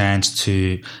have a chance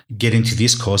to get into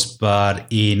this course, but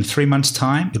in 3 months'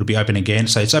 time, it'll be open again.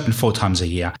 So it's open 4 times a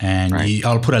year. And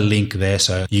I'll put a link there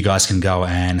so you guys can go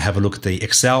and have a look at the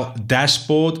Excel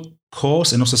dashboard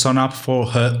course and also sign up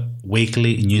for her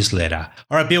weekly newsletter.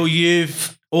 All right, Bill,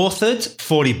 you've authored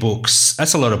 40 books.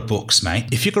 That's a lot of books, mate.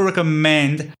 If you could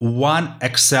recommend one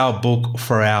Excel book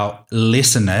for our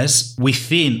listeners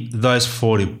within those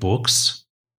 40 books,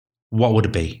 what would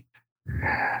it be?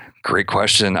 Great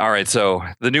question. All right. So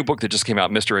the new book that just came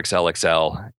out, MrExcel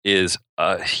Excel, is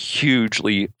a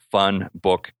hugely fun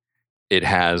book. It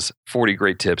has 40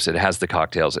 great tips. It has the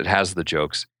cocktails. It has the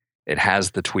jokes. It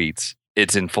has the tweets.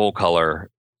 It's in full color.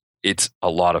 It's a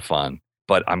lot of fun.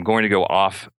 But I'm going to go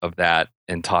off of that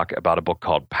and talk about a book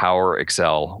called Power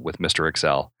Excel with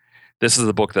MrExcel. This is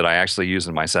the book that I actually use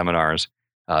in my seminars.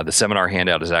 The seminar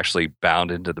handout is actually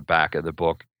bound into the back of the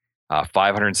book.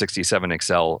 567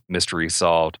 Excel mysteries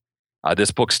solved.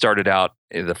 This book started out,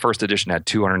 the first edition had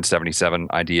 277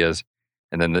 ideas,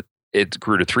 and then it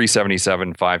grew to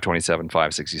 377, 527,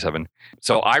 567.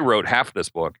 So I wrote half of this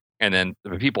book, and then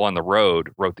the people on the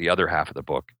road wrote the other half of the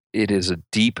book. It is a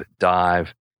deep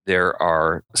dive. There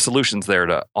are solutions there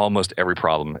to almost every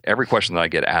problem. Every question that I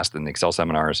get asked in the Excel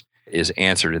seminars is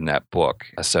answered in that book.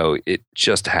 So it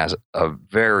just has a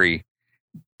very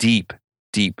deep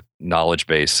knowledge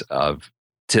base of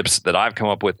tips that I've come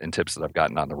up with and tips that I've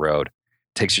gotten on the road.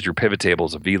 It takes you through pivot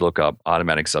tables, VLOOKUP,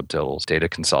 automatic subtotals, data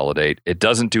consolidate. It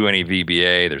doesn't do any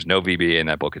VBA. There's no VBA in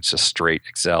that book. It's just straight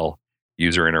Excel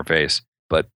user interface.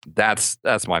 But that's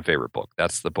my favorite book.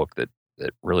 That's the book that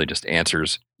really just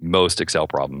answers most Excel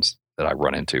problems that I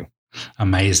run into.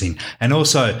 Amazing. And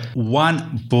also,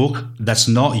 one book that's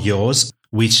not yours,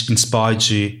 which inspired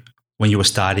you when you were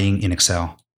starting in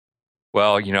Excel.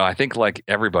 Well, I think like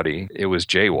everybody, it was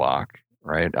JWalk,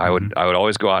 right? I would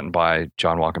always go out and buy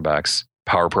John Walkenbach's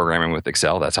Power Programming with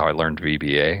Excel. That's how I learned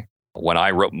VBA. When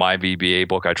I wrote my VBA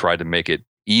book, I tried to make it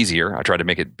easier. I tried to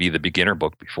make it be the beginner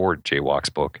book before JWalk's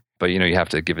book. But, you have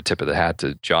to give a tip of the hat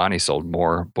to John. He sold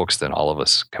more books than all of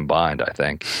us combined, I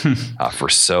think, for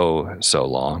so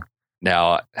long. Now,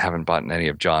 I haven't bought any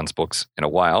of John's books in a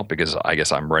while because I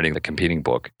guess I'm writing the competing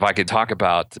book. If I could talk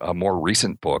about a more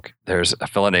recent book, there's a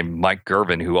fellow named Mike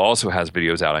Gervin who also has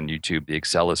videos out on YouTube, the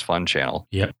Excel is Fun channel.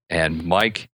 Yep. And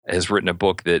Mike has written a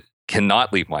book that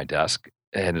cannot leave my desk,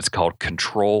 and it's called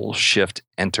Control Shift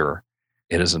Enter.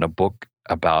 It is in a book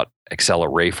about Excel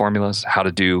array formulas, how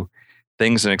to do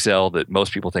things in Excel that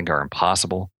most people think are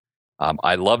impossible.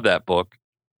 I love that book.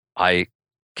 I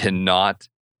cannot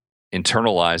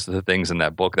internalize the things in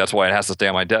that book. That's why it has to stay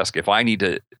on my desk. If I need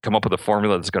to come up with a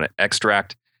formula that's going to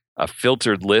extract a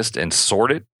filtered list and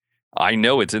sort it, I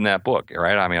know it's in that book,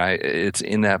 right? I mean, it's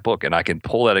in that book, and I can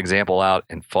pull that example out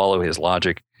and follow his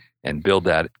logic and build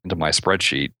that into my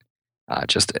spreadsheet.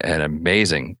 Just an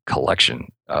amazing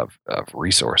collection of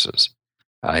resources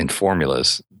and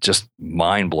formulas, just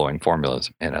mind-blowing formulas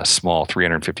in a small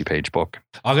 350-page book.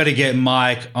 I got to get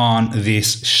Mike on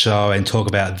this show and talk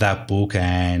about that book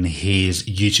and his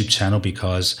YouTube channel,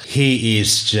 because he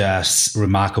is just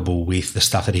remarkable with the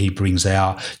stuff that he brings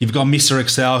out. You've got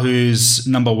MrExcel, who's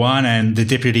number one, and the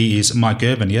deputy is Mike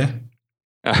Urban, yeah?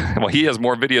 Well, he has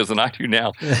more videos than I do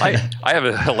now. I have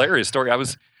a hilarious story. I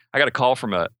got a call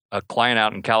from a client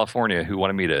out in California who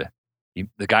wanted me to.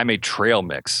 The guy made trail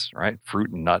mix, right?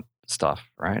 Fruit and nut stuff,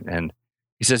 right? And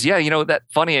he says, yeah, that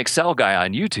funny Excel guy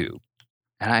on YouTube.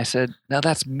 And I said, no,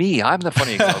 that's me. I'm the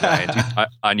funny Excel guy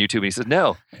on YouTube. And he said,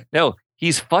 no,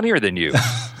 he's funnier than you,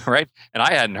 right? And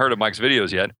I hadn't heard of Mike's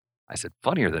videos yet. I said,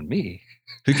 funnier than me?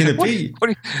 Who can it be?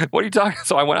 What are you talking?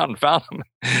 So I went out and found him,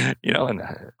 and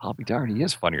I'll be darned, he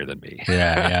is funnier than me.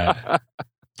 Yeah.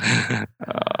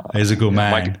 He's a good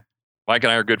man. Mike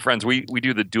and I are good friends. We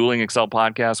do the Dueling Excel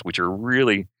podcasts, which are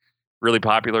really, really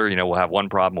popular. We'll have one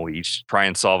problem. We each try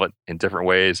and solve it in different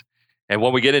ways. And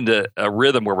when we get into a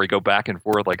rhythm where we go back and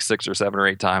forth like 6 or 7 or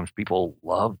 8 times, people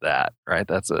love that, right?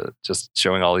 That's just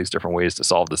showing all these different ways to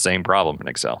solve the same problem in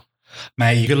Excel.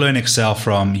 Mate, you can learn Excel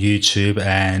from YouTube,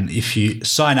 and if you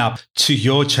sign up to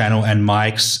your channel and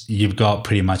Mike's, you've got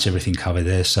pretty much everything covered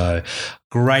there. So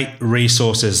great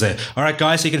resources there. All right,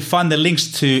 guys, so you can find the links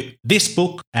to this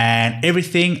book and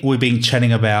everything we've been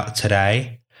chatting about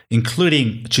today,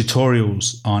 including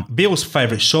tutorials on Bill's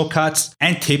favorite shortcuts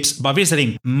and tips, by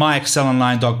visiting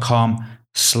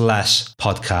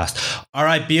myexcelonline.com/podcast. All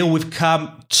right, Bill, we've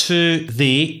come to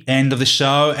the end of the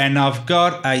show, and I've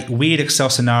got a weird Excel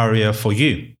scenario for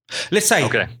you. Let's say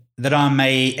that I'm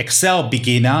a Excel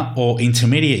beginner or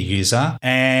intermediate user,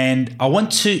 and I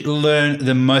want to learn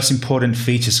the most important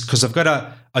features because I've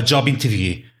got a job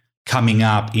interview coming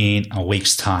up in a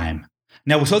week's time.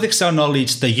 Now, with all the Excel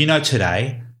knowledge that you know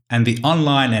today and the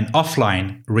online and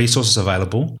offline resources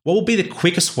available, what will be the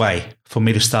quickest way for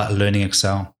me to start learning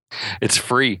Excel? It's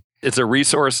free. It's a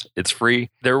resource. It's free.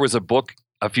 There was a book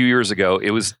a few years ago. It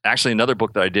was actually another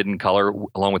book that I did in color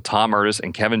along with Tom Erdis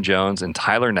and Kevin Jones and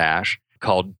Tyler Nash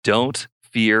called Don't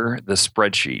Fear the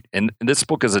Spreadsheet. And this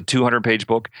book is a 200-page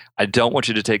book. I don't want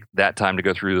you to take that time to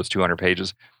go through those 200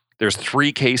 pages. There's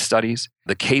 3 case studies.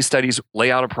 The case studies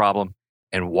lay out a problem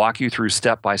and walk you through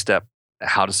step by step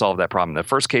how to solve that problem. The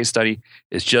first case study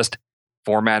is just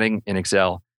formatting in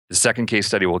Excel. The second case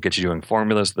study will get you doing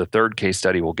formulas. The third case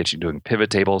study will get you doing pivot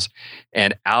tables.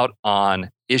 And out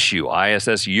on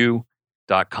issu.com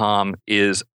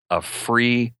is a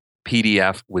free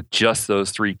PDF with just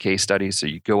those 3 case studies. So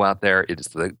you go out there. It is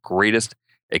the greatest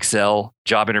Excel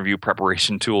job interview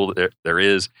preparation tool there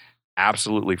is.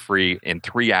 Absolutely free. In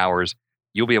 3 hours,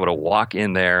 you'll be able to walk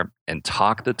in there and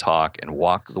talk the talk and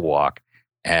walk the walk.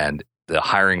 And the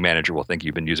hiring manager will think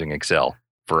you've been using Excel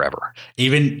forever.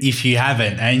 Even if you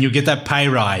haven't, and you get that pay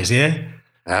rise, yeah?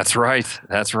 That's right.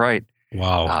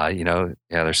 Wow.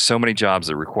 There's so many jobs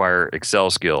that require Excel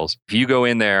skills. If you go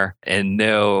in there and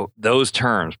know those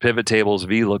terms, pivot tables,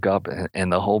 VLOOKUP, and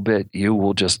the whole bit, you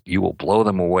will blow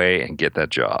them away and get that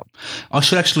job. I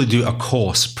should actually do a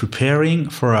course preparing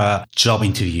for a job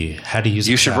interview. How to use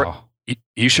Excel.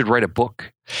 You should write a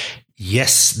book.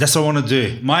 Yes, that's what I want to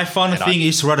do. My final thing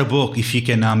is to write a book if you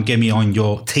can get me on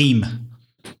your team.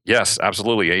 Yes,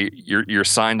 absolutely. You're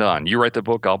signed on. You write the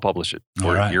book, I'll publish it.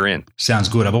 All right. You're in. Sounds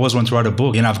good. I've always wanted to write a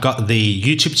book. I've got the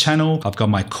YouTube channel, I've got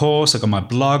my course, I've got my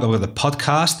blog, I've got the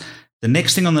podcast. The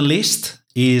next thing on the list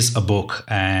is a book.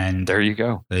 And there you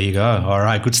go. All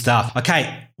right, good stuff.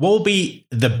 Okay, what will be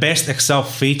the best Excel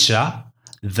feature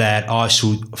that I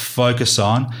should focus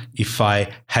on if I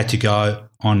had to go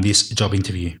on this job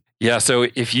interview? Yeah, so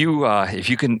if you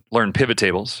can learn pivot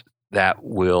tables, that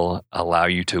will allow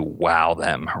you to wow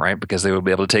them, right? Because they will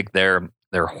be able to take their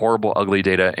horrible, ugly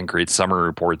data and create summary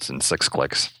reports in 6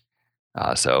 clicks.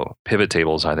 So pivot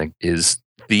tables, I think, is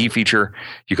the feature.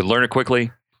 You can learn it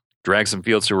quickly, drag some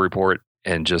fields to a report,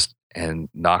 and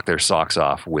knock their socks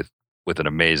off with an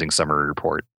amazing summary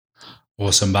report.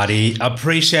 Awesome, buddy.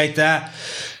 Appreciate that.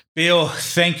 Bill,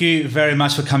 thank you very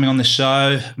much for coming on the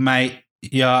show, mate.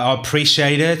 Yeah, I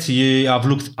appreciate it. I've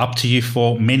looked up to you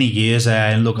for many years,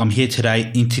 and look, I'm here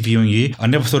today interviewing you. I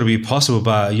never thought it'd be possible,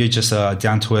 but you're just a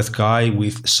down-to-earth guy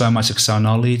with so much Excel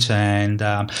knowledge, and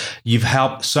you've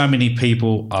helped so many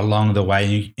people along the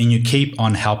way, and you keep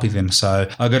on helping them. So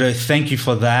I got to thank you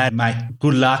for that, mate.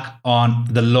 Good luck on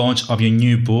the launch of your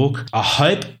new book. I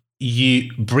hope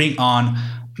you bring on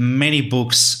many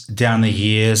books down the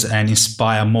years and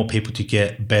inspire more people to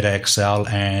get better Excel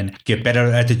and get better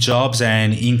at the jobs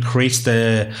and increase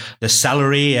the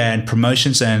salary and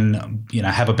promotions and,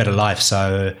 have a better life.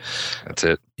 So that's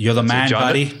it. You're the man, John,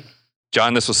 buddy.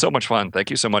 John, this was so much fun. Thank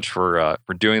you so much for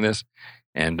doing this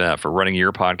and for running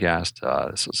your podcast.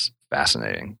 This was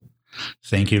fascinating.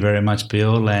 Thank you very much,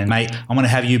 Bill. And mate, I'm going to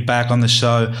have you back on the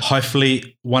show,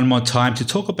 hopefully one more time, to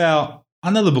talk about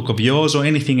another book of yours or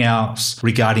anything else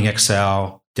regarding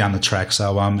Excel down the track.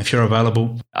 So if you're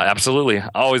available. Absolutely.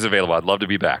 Always available. I'd love to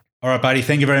be back. All right, buddy.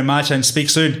 Thank you very much and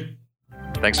speak soon.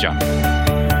 Thanks, John.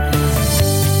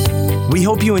 We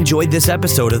hope you enjoyed this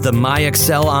episode of the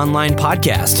MyExcel Online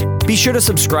Podcast. Be sure to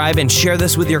subscribe and share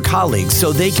this with your colleagues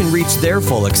so they can reach their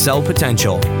full Excel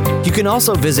potential. You can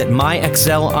also visit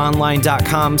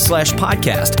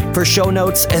myexcelonline.com/podcast for show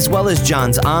notes, as well as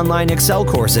John's online Excel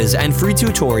courses and free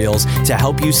tutorials to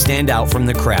help you stand out from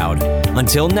the crowd.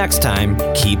 Until next time,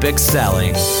 keep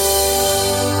excelling.